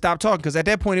 I just stopped talking because at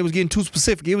that point it was getting too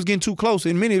specific. It was getting too close.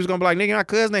 And many was going to be like, nigga, my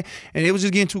cousin. And it was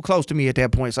just getting too close to me at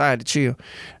that point. So I had to chill.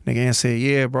 Nigga and said,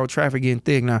 yeah, bro, traffic getting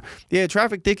thick now. Yeah,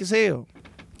 traffic thick as hell.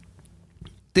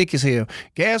 Thick as hell.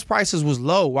 Gas prices was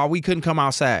low while we couldn't come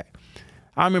outside.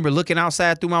 I remember looking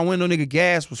outside through my window, nigga,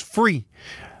 gas was free.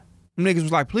 Them niggas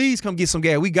was like, please come get some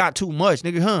gas. We got too much,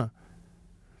 nigga, huh?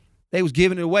 They was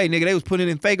giving it away, nigga. They was putting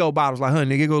it in Faygo bottles like, huh,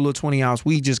 nigga, go a little 20 ounce.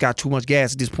 We just got too much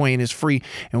gas at this point and it's free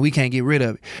and we can't get rid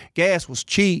of it. Gas was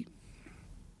cheap.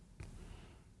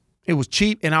 It was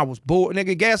cheap and I was bored.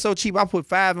 Nigga, gas so cheap, I put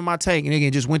 5 in my tank and nigga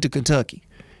just went to Kentucky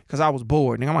because I was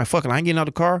bored. Nigga, I'm like, fuck it, I ain't getting out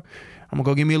of the car. I'm gonna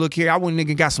go get me a look here. I went,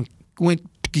 nigga, went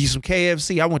to get some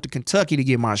KFC. I went to Kentucky to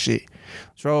get my shit.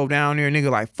 Drove down there, nigga,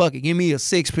 like, fuck it, give me a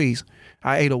 6-piece.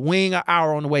 I ate a wing an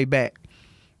hour on the way back.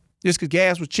 Just cause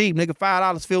gas was cheap, nigga,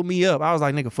 $5 filled me up. I was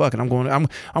like, nigga, fuck it, I'm going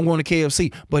to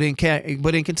KFC, but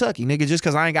in Kentucky, nigga, just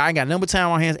cause I ain't got number time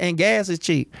on my hands and gas is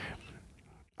cheap.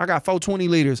 I got 420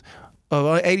 liters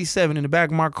of 87 in the back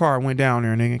of my car. Went down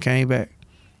there, nigga, came back.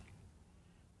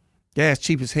 Gas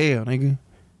cheap as hell, nigga.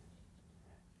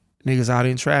 Niggas out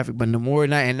in traffic, but the more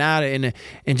and now and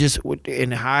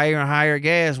the higher and higher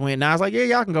gas went. Now it's like, yeah,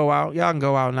 y'all can go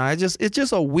out now. It's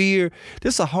just a weird,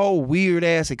 this a whole weird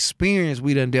ass experience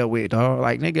we done dealt with, dog.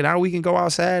 Like, nigga, now we can go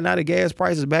outside. Now the gas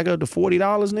prices back up to $40,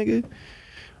 nigga.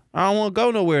 I don't want to go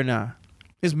nowhere now.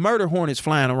 It's murder hornets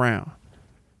flying around.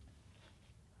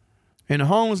 And the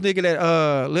homeless nigga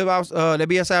that live out that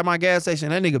be outside my gas station,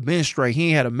 that nigga been straight. He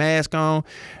ain't had a mask on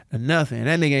or nothing.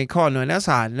 That nigga ain't caught nothing. That's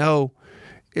how I know.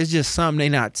 It's just something they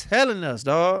not telling us,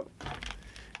 dog.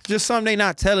 It's just something they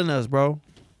not telling us, bro.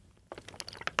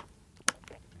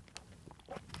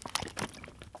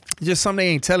 It's just something they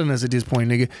ain't telling us at this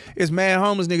point, nigga. It's mad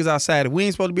homeless niggas outside. If we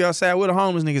ain't supposed to be outside, where the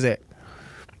homeless niggas at?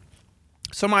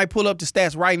 Somebody pull up the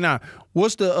stats right now.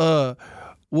 What's the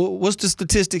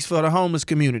statistics for the homeless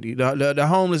community, the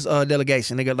homeless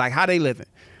delegation, nigga? Like, how they living?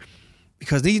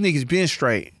 Because these niggas been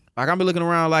straight. Like, I been looking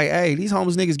around like, hey, these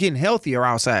homeless niggas getting healthier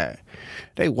outside.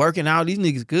 They working out. These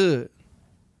niggas good.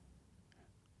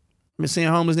 I've been seeing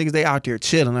homeless niggas, they out there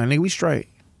chilling. Like, nigga, we straight.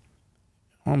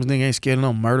 Homeless nigga ain't scared of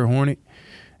no murder hornet.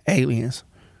 Aliens,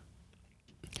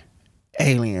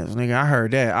 nigga. I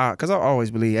heard that. Because I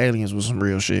always believe aliens was some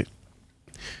real shit.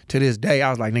 To this day, I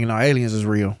was like, nigga, no, aliens is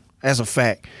real. That's a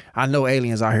fact. I know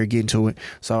aliens out here getting to it.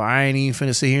 So I ain't even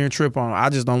finna sit here and trip on them. I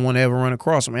just don't want to ever run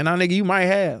across them. And now, nigga, you might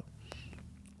have.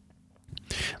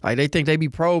 Like, they think they be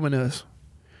probing us.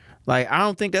 Like, I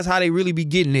don't think that's how they really be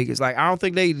getting niggas. Like, I don't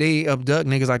think they abduct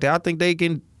niggas like that. I think they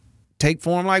can take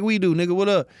form like we do. Nigga, what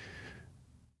up?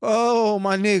 Oh,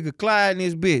 my nigga, Clyde and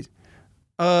this bitch.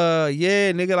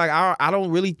 Yeah, nigga, like, I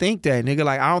don't really think that, nigga.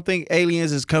 Like, I don't think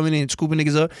aliens is coming in and scooping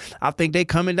niggas up. I think they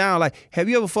coming down. Like, have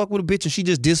you ever fucked with a bitch and she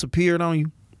just disappeared on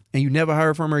you? And you never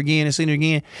heard from her again and seen her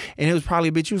again? And it was probably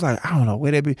a bitch, you was like, I don't know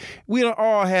where that bitch. We done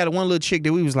all had one little chick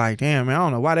that we was like, damn, man, I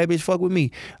don't know why that bitch fuck with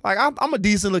me. Like, I'm a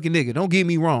decent looking nigga, don't get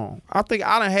me wrong. I think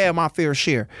I done had my fair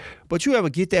share. But you ever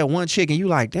get that one chick and you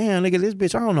like, damn, nigga, this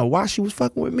bitch, I don't know why she was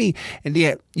fucking with me. And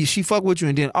then she fuck with you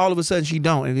and then all of a sudden she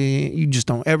don't. And then you just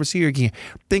don't ever see her again.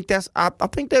 I think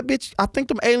that bitch, I think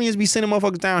them aliens be sending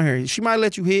motherfuckers down here. She might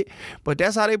let you hit, but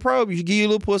that's how they probe you. She give you a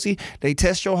little pussy. They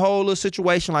test your whole little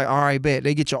situation like, all right, bet.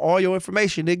 They get you all your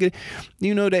information, nigga.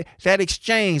 You know, that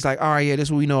exchange, like, all right, yeah, this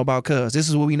is what we know about cuz. This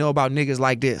is what we know about niggas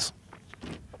like this.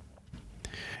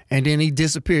 And then he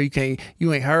disappeared.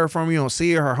 You ain't heard from her. You don't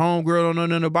see her. Her homegirl don't know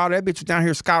nothing about her. That bitch was down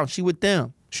here scouting. She with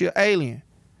them. She an alien.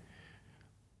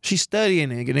 She's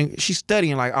studying it. She's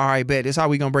studying like, all right, bet. This how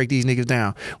we gonna break these niggas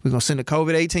down. We gonna send the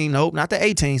COVID-18. Nope, not the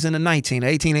 18. Send the 19. The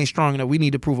 18 ain't strong enough. We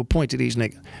need to prove a point to these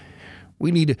niggas.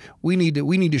 We need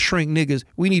to shrink niggas.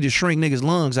 We need to shrink niggas'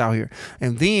 lungs out here.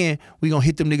 And then we gonna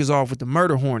hit them niggas off with the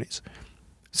murder hornets.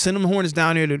 Send them hornets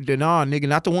down there to nah, nigga,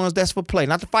 not the ones that's for play,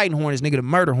 not the fighting hornets, nigga, the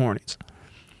murder hornets.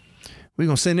 We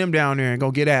gonna send them down there and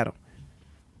go get at them.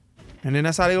 And then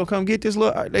that's how they gonna come get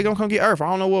they gonna come get Earth. I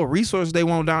don't know what resources they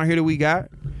want down here that we got.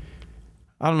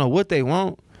 I don't know what they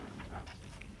want.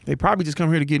 They probably just come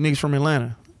here to get niggas from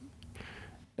Atlanta.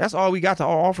 That's all we got to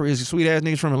offer is sweet ass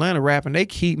niggas from Atlanta rapping. They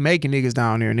keep making niggas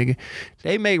down there, nigga.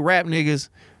 They make rap niggas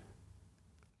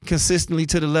consistently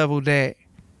to the level that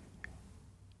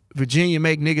Virginia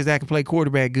make niggas that can play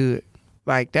quarterback good.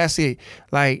 Like, that's it.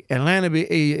 Like, Atlanta,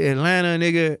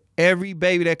 nigga, every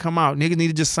baby that come out, niggas need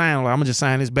to just sign. Like, I'm gonna just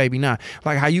sign this baby now.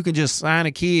 Like, how you can just sign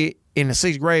a kid in the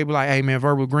 6th grade, be like, hey, man,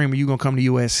 verbal agreement, you gonna come to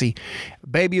USC.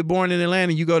 Baby, you're born in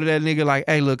Atlanta, you go to that nigga like,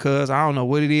 hey, look, cuz, I don't know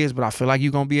what it is, but I feel like you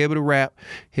gonna be able to rap.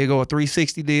 Here go a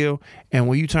 360 deal, and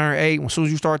when you turn 8, as soon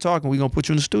as you start talking, we gonna put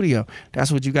you in the studio.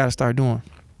 That's what you gotta start doing.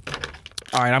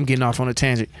 All right, I'm getting off on a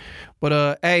tangent.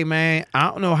 But, hey, man, I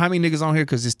don't know how many niggas on here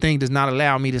because this thing does not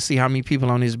allow me to see how many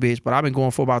people on this bitch, but I've been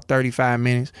going for about 35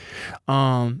 minutes.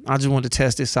 I just wanted to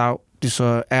test this out, this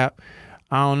app.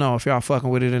 I don't know if y'all fucking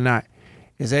with it or not.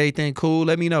 Is everything cool?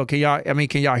 Let me know. Can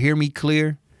y'all hear me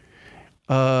clear?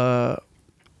 Let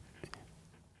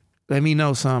me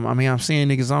know something. I mean, I'm seeing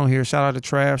niggas on here. Shout out to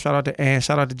Trav. Shout out to Ann.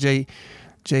 Shout out to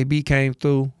JB came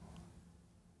through.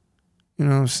 You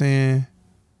know what I'm saying?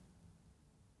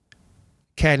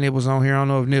 Catnip was on here. I don't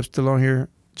know if Nip's still on here.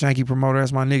 Janky Promoter,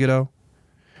 that's my nigga though.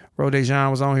 Rodejan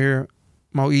was on here.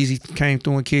 Mo Easy came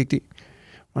through and kicked it.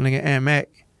 My nigga Ant Mac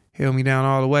held me down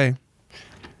all the way.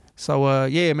 So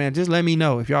yeah, man, just let me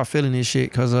know if y'all feeling this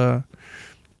shit, cause I'm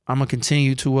gonna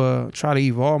continue to try to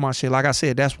evolve my shit. Like I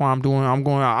said, that's why I'm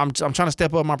trying to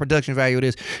step up my production value of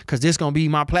this, cause this gonna be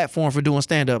my platform for doing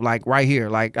stand up, like right here.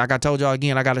 Like I told y'all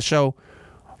again, I got a show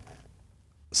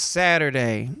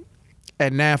Saturday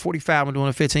at 9:45. I'm doing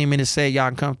a 15-minute set. Y'all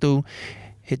can come through,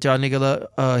 hit y'all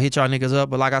niggas up.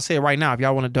 But like I said, right now, if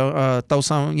y'all want to throw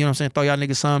something, you know what I'm saying, throw y'all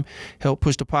niggas something, help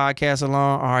push the podcast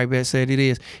along. All right, bet said it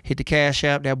is. Hit the Cash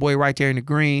App, that boy right there in the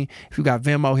green. If you got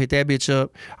Venmo, hit that bitch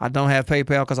up. I don't have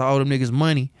PayPal because I owe them niggas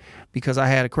money because I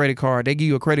had a credit card. They give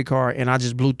you a credit card, and I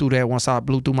just blew through that once I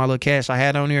blew through my little cash I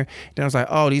had on there. Then I was like,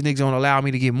 oh, these niggas don't allow me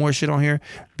to get more shit on here.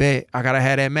 Bet I gotta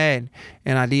have that Madden,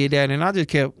 and I did that, and I just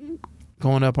kept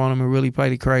going up on them and really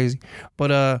played it crazy.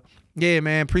 But yeah,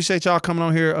 man, appreciate y'all coming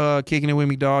on here, kicking it with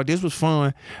me, dog. This was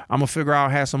fun. I'm gonna figure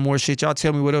out, have some more shit. Y'all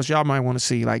tell me what else y'all might want to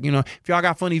see. Like, you know, if y'all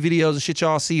got funny videos of shit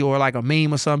y'all see, or like a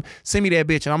meme or something, send me that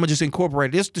bitch, and I'm gonna just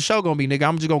incorporate it. This the show gonna be, nigga.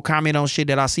 I'm just gonna comment on shit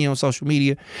that I see on social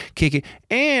media, kick it.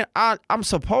 And I'm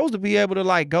supposed to be able to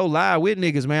like go live with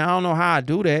niggas, man. I don't know how I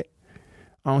do that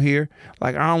on here.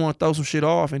 Like, I don't want to throw some shit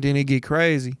off and then it get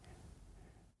crazy.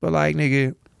 But like,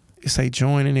 nigga, it say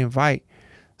join and invite.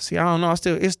 See, I don't know.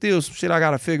 It's still some shit I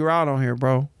gotta figure out on here,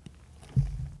 bro.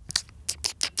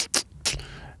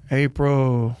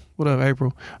 April. What up,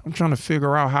 April? I'm trying to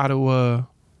figure out how to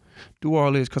do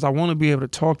all this because I want to be able to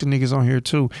talk to niggas on here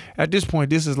too. At this point,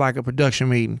 this is like a production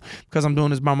meeting because I'm doing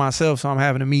this by myself, so I'm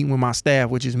having a meeting with my staff,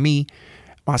 which is me,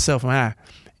 myself, and I.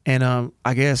 And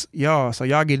I guess y'all, so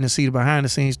y'all getting to see the behind the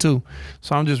scenes too.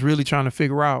 So I'm just really trying to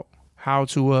figure out how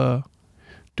to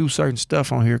do certain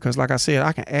stuff on here, because like I said,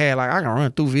 I can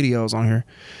run through videos on here.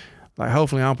 Like,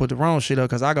 hopefully I don't put the wrong shit up,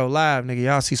 because I go live, nigga,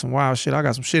 y'all see some wild shit. I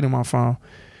got some shit in my phone,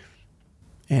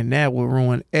 and that will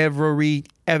ruin everything.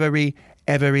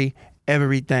 I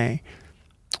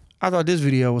thought this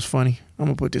video was funny. I'm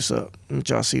gonna put this up. Let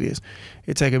y'all see this.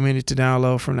 It take a minute to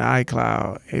download from the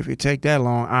iCloud. If it take that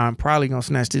long, I'm probably gonna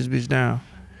snatch this bitch down.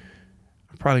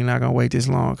 I'm probably not gonna wait this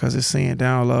long because it's saying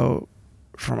download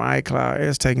from iCloud.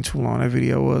 It's taking too long. That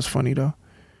video was funny though.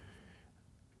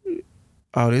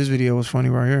 Oh, this video was funny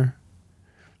right here.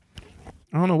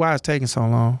 I don't know why it's taking so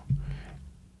long.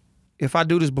 If I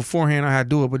do this beforehand, I had to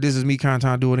do it, but this is me kind of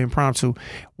trying to do it impromptu.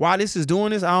 While this is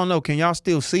doing this, I don't know. Can y'all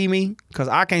still see me? Because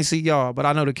I can't see y'all, but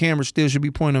I know the camera still should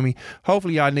be pointing on me.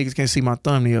 Hopefully y'all niggas can see my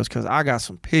thumbnails, because I got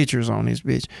some pictures on this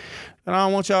bitch that I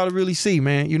don't want y'all to really see,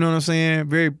 man. You know what I'm saying?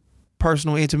 Very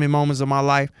personal, intimate moments of my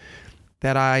life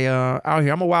that I out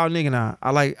here. I'm a wild nigga now.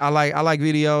 I like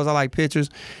videos. I like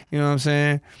pictures. You know what I'm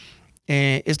saying?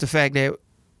 And it's the fact that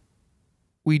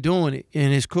we doing it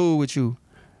and it's cool with you.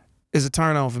 It's a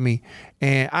turn on for me.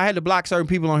 And I had to block certain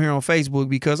people on here on Facebook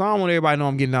because I don't want everybody to know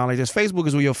I'm getting down like this. Facebook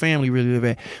is where your family really live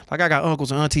at. Like, I got uncles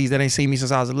and aunties that ain't seen me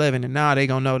since I was 11, and now they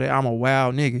gonna know that I'm a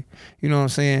wild nigga. You know what I'm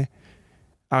saying?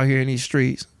 Out here in these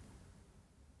streets.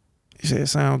 He said,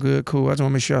 sound good, cool. I just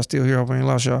wanna make sure I still here. I hope I ain't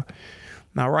lost y'all.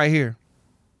 Now right here.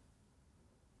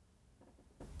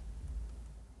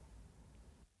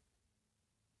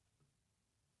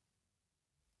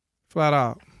 Flat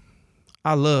out.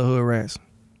 I love hood rats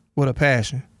with a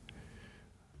passion.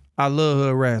 I love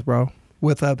hood rats, bro.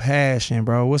 With a passion,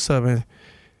 bro. What's up,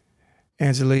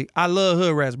 Angelique? I love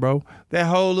hood rats, bro. That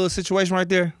whole little situation right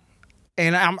there.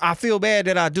 And I feel bad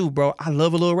that I do, bro. I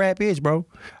love a little rat bitch, bro.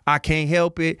 I can't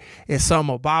help it. It's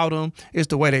something about them. It's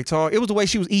the way they talk. It was the way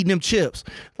she was eating them chips.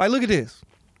 Like, look at this.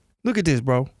 Look at this,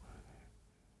 bro.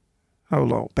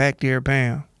 Hold on. Back there,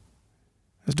 bam.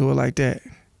 Let's do it like that.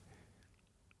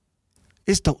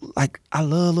 It's the, like, I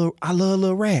love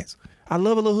little rats. I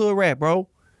love a little hood rat, bro.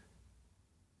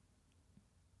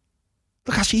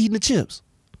 Look how she eating the chips.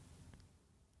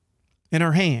 In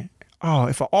her hand. Oh,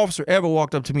 if an officer ever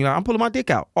walked up to me, like, I'm pulling my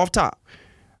dick out off top.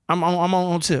 I'm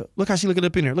on tip. Look how she looking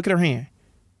up in there. Look at her hand.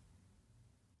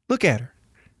 Look at her.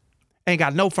 Ain't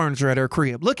got no furniture at her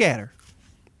crib. Look at her.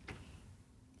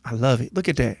 I love it. Look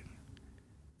at that.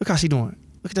 Look how she doing.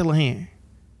 Look at that little hand.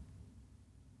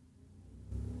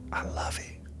 I love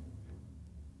it.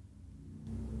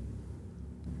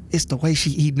 It's the way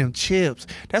she eating them chips.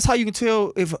 That's how you can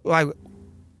tell if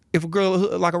a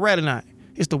girl like a rat or not.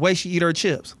 It's the way she eat her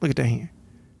chips. Look at that hand.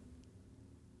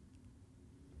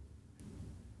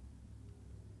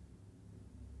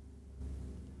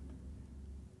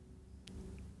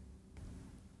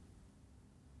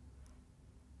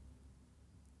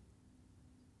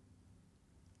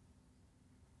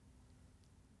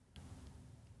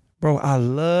 Bro, I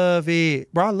love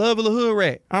it. Bro, I love a little hood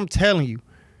rat. I'm telling you,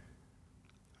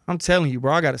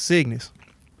 bro, I got a sickness.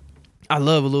 I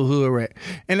love a little hood rat.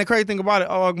 And the crazy thing about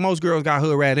it, most girls got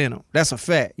hood rat in them. That's a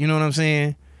fact. You know what I'm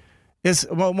saying?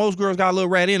 Most girls got a little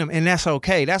rat in them, and that's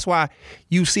okay. That's why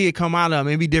you see it come out of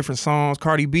them. It be different songs.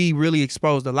 Cardi B really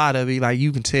exposed a lot of it. Like,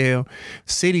 you can tell.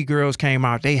 City Girls came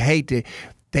out. They hate it.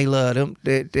 They love them.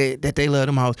 They love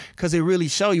them hoes. Because it really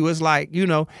show you. It's like, you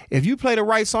know, if you play the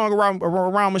right song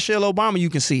around Michelle Obama, you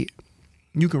can see it.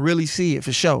 You can really see it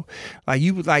for sure. Like,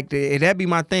 you like that'd be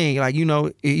my thing. Like, you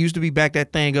know, it used to be back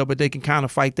that thing up, but they can kind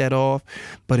of fight that off.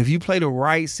 But if you play the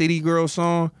right City Girl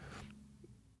song,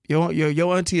 your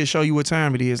auntie will show you what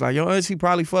time it is. Like, your auntie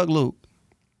probably fucked Luke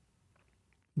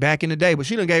back in the day, but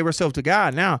she done gave herself to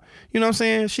God now. You know what I'm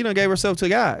saying? She done gave herself to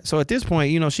God. So at this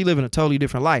point, you know, she living a totally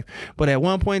different life. But at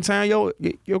one point in time,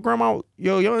 your grandma,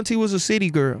 your auntie was a city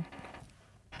girl.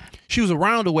 She was a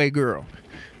roundaway girl.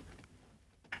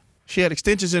 She had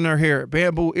extensions in her hair,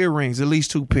 bamboo earrings, at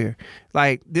least 2 pair.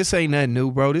 Like, this ain't nothing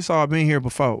new, bro. This all been here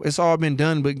before. It's all been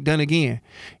done, but done again.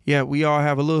 Yeah, we all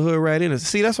have a little hood rat in us.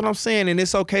 See, that's what I'm saying, and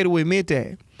it's okay to admit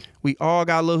that. We all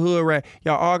got a little hood rat.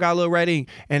 Y'all all got a little rat in,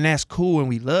 and that's cool, and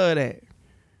we love that.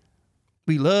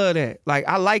 We love that. Like,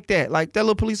 I like that. Like, that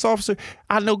little police officer,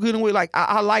 I know good and well. Like,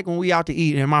 I like when we out to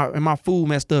eat and my food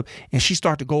messed up, and she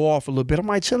start to go off a little bit. I'm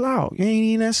like, chill out. You ain't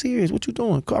even that serious. What you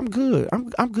doing? I'm good. I'm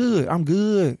good. I'm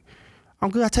good. I'm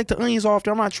good. I take the onions off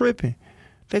there. I'm not tripping.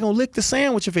 They gonna lick the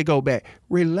sandwich if it go back.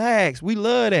 Relax. We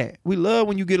love that. We love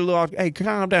when you get a little off. Hey,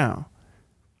 calm down.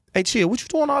 Hey, chill. What you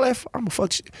doing all that for? I'm a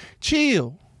fuck.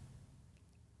 Chill.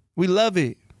 We love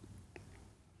it.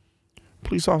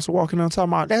 Police officer walking on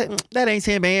talking about that ain't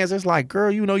 10 bands. It's like, girl,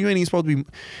 you know you ain't even supposed to be.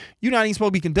 You're not even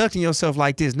supposed to be conducting yourself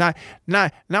like this. Not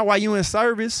while you in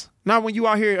service. Not when you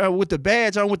out here with the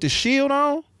badge on, with the shield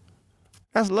on.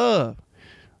 That's love.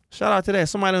 Shout out to that.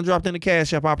 Somebody done dropped in the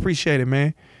Cash App. I appreciate it,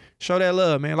 man. Show that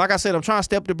love, man. Like I said, I'm trying to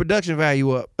step the production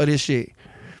value up of this shit.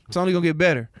 It's only gonna get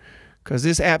better. Cause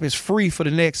this app is free for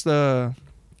the next 2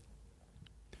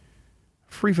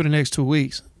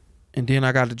 weeks. And then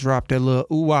I got to drop that little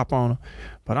ooh-wop on them.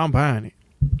 But I'm buying it.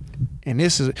 And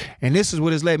this is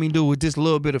what it's let me do with this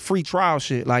little bit of free trial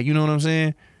shit. Like, you know what I'm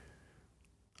saying?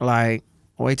 Like,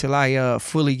 wait till I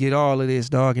fully get all of this,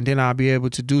 dog, and then I'll be able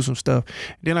to do some stuff.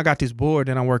 Then I got this board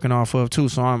that I'm working off of too,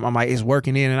 so I'm like, it's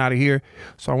working in and out of here.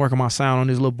 So I'm working my sound on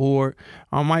this little board.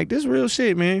 I'm like, this is real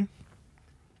shit, man.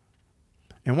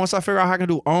 And once I figure out how I can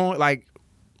do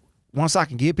once I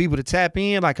can get people to tap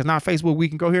in, like, cause now Facebook, we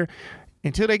can go here.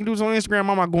 Until they can do this on Instagram,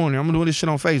 I'm not going there. I'm doing this shit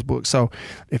on Facebook. So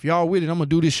if y'all with it, I'm gonna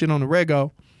do this shit on the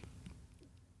rego.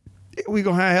 We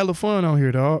gonna have hella fun on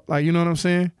here, dog. Like, you know what I'm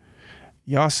saying?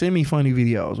 Y'all send me funny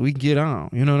videos. We can get on.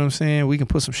 You know what I'm saying? We can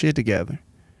put some shit together.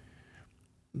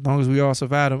 As long as we all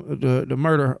survive the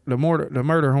murder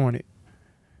hornet.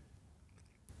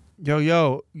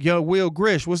 Yo, Will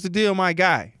Grish, what's the deal, my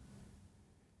guy?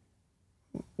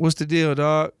 What's the deal,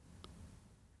 dog?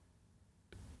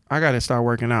 I gotta start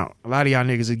working out. A lot of y'all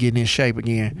niggas are getting in shape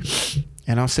again.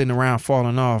 And I'm sitting around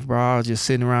falling off, bro. I was just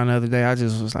sitting around the other day. I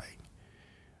just was like,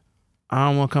 I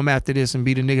don't want to come after this and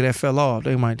be the nigga that fell off.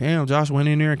 They like, damn, Josh went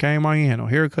in there and came out. He had no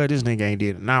haircut. This nigga ain't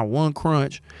did not one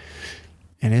crunch.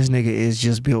 And this nigga is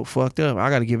just built fucked up. I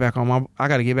gotta get back on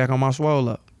my swole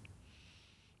up.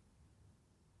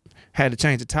 Had to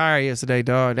change the tire yesterday,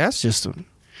 dog. That's just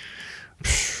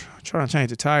trying to change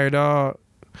the tire, dog.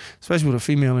 Especially with a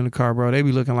female in the car, bro. They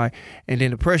be looking like, and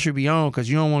then the pressure be on because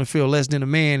you don't want to feel less than a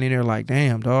man. And they're like,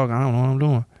 damn, dog, I don't know what I'm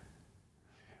doing.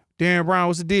 Darren Brown,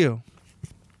 what's the deal?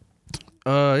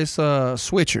 It's a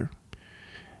switcher.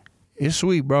 It's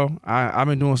sweet, bro. I've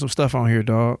been doing some stuff on here,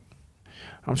 dog.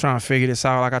 I'm trying to figure this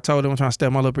out. Like I told them, I'm trying to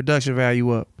step my little production value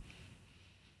up.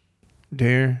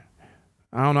 Darren,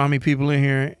 I don't know how many people in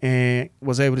here and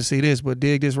was able to see this, but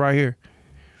dig this right here.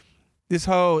 This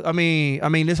whole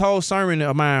sermon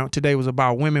of mine today was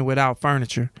about women without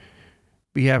furniture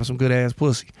be having some good ass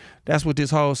pussy. That's what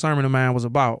this whole sermon of mine was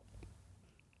about.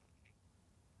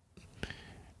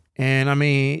 And I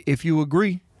mean, if you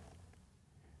agree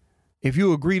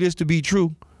this to be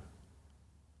true,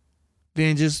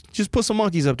 then just put some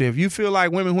monkeys up there. If you feel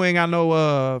like women who ain't got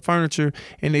no furniture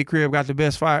in their crib got the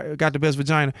best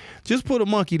vagina, just put a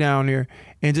monkey down there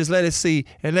and just let it see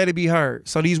and let it be heard.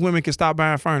 So these women can stop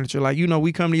buying furniture. Like, you know,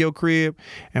 we come to your crib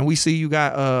and we see you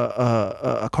got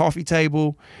a coffee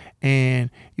table and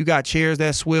you got chairs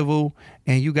that swivel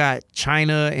and you got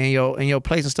china and your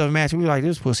plates and stuff matching. We like,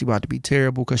 this pussy about to be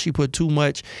terrible because she put too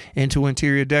much into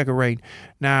interior decorating.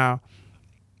 Now,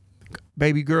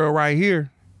 baby girl right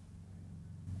here,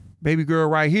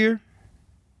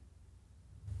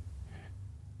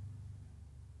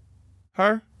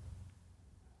 her,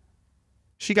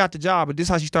 she got the job, but this is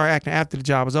how she started acting after the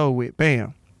job was over with.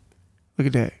 Bam. Look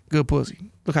at that. Good pussy.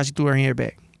 Look how she threw her hair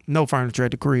back. No furniture at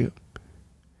the crib.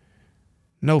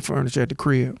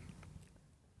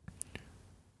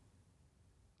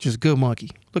 Just good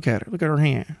monkey. Look at her. Look at her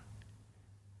hand.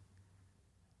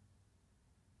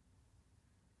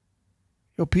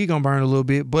 Your pee gonna burn a little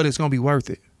bit, but it's gonna be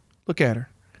worth it. Look at her.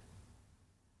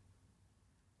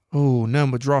 Oh,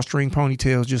 nothing but drawstring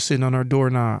ponytails just sitting on her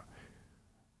doorknob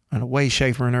and a waist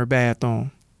shaper in her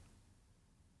bathroom.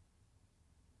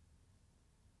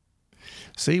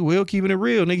 See, Will keeping it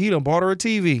real, nigga. He done bought her a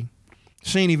TV.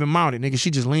 She ain't even mounted, nigga. She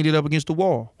just leaned it up against the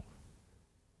wall.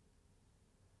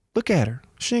 Look at her.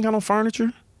 She ain't got no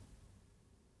furniture.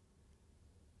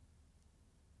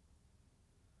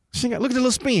 Look at the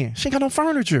little spin. She ain't got no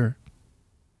furniture.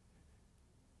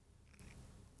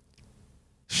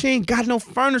 She ain't got no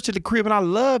furniture at the crib, and I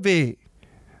love it.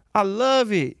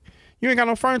 You ain't got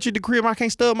no furniture at the crib, I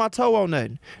can't stub my toe on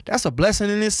nothing. That's a blessing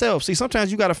in itself. See,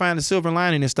 sometimes you got to find the silver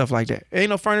lining and stuff like that. Ain't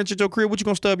no furniture at your crib, what you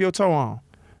gonna stub your toe on?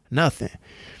 Nothing.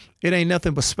 It ain't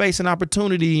nothing but space and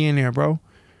opportunity in there, bro.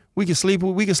 We can sleep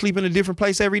in a different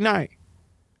place every night.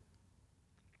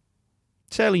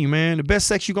 Telling you, man, the best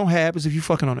sex you gonna have is if you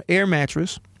fucking on an air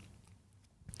mattress.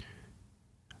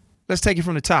 Let's take it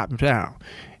from the top and down.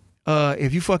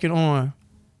 If you fucking on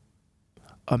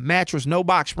a mattress, no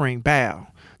box spring, bow,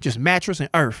 just mattress and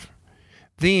earth.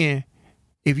 Then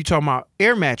if you talking about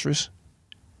air mattress,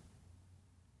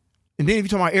 and then if you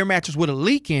talking about air mattress with a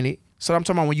leak in it, so I'm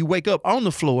talking about when you wake up on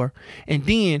the floor, and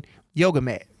then yoga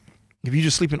mat. If you're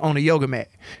just sleeping on a yoga mat.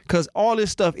 Because all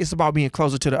this stuff is about being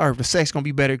closer to the earth. The sex going to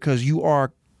be better because you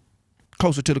are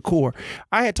closer to the core.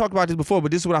 I had talked about this before,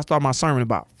 but this is what I started my sermon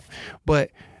about.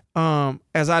 But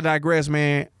as I digress,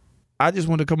 man, I just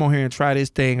want to come on here and try this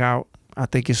thing out. I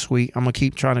think it's sweet. I'm going to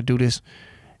keep trying to do this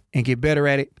and get better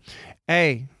at it.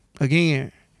 Hey,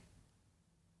 again,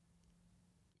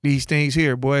 these things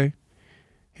here, boy.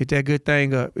 Hit that good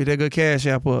thing up. Hit that good cash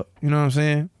app up. You know what I'm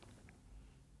saying?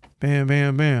 Bam,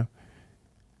 bam, bam.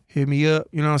 Hit me up.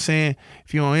 You know what I'm saying?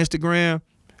 If you're on Instagram,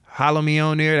 holler me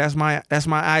on there. That's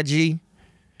my IG.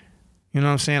 You know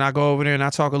what I'm saying? I go over there and I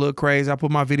talk a little crazy. I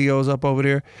put my videos up over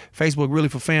there. Facebook really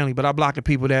for family, but I block the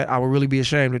people that I would really be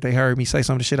ashamed if they heard me say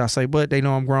some of the shit I say. But they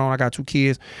know I'm grown. I got 2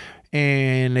 kids,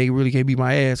 and they really can't beat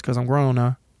my ass because I'm grown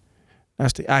now.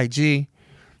 That's the IG.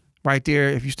 Right there,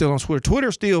 if you still on Twitter.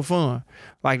 Twitter's still fun.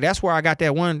 Like, that's where I got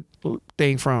that one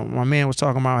thing from. My man was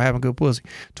talking about having good pussy.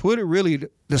 Twitter really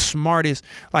the smartest.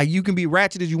 Like, you can be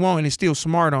ratchet as you want and it's still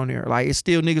smart on there. Like, it's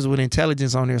still niggas with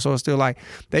intelligence on there. So it's still like,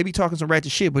 they be talking some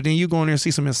ratchet shit, but then you go in there and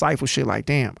see some insightful shit like,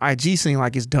 damn, IG seem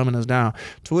like it's dumbing us down.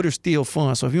 Twitter's still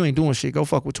fun. So if you ain't doing shit, go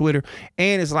fuck with Twitter.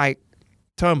 And it's like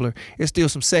Tumblr. It's still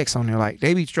some sex on there. Like,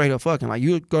 they be straight up fucking. Like,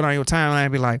 you go down your timeline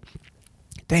and be like,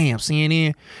 damn,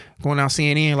 CNN, going down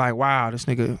CNN, like, wow, this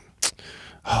nigga,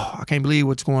 oh, I can't believe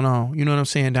what's going on. You know what I'm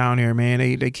saying down there, man?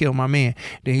 They killed my man.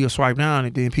 Then he'll swipe down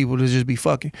and then people will just be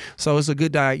fucking. So it's a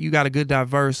good you got a good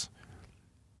diverse,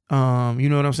 you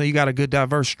know what I'm saying? You got a good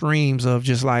diverse streams of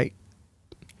just like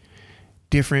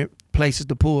different places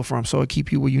to pull from. So it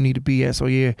keep you where you need to be at. So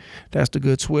yeah, that's the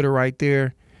good Twitter right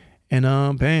there.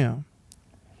 And bam.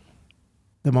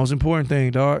 The most important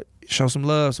thing, dog, show some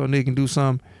love so nigga can do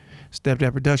something, step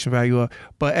that production value up.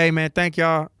 But hey man, thank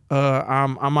y'all.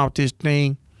 I'm out this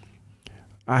thing.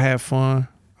 I had fun.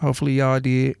 Hopefully y'all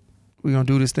did. We're gonna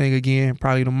do this thing again,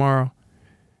 probably tomorrow.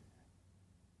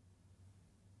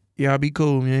 Y'all be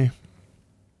cool, man.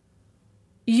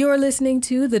 You're listening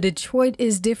to the Detroit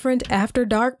is Different After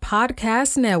Dark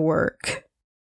Podcast Network.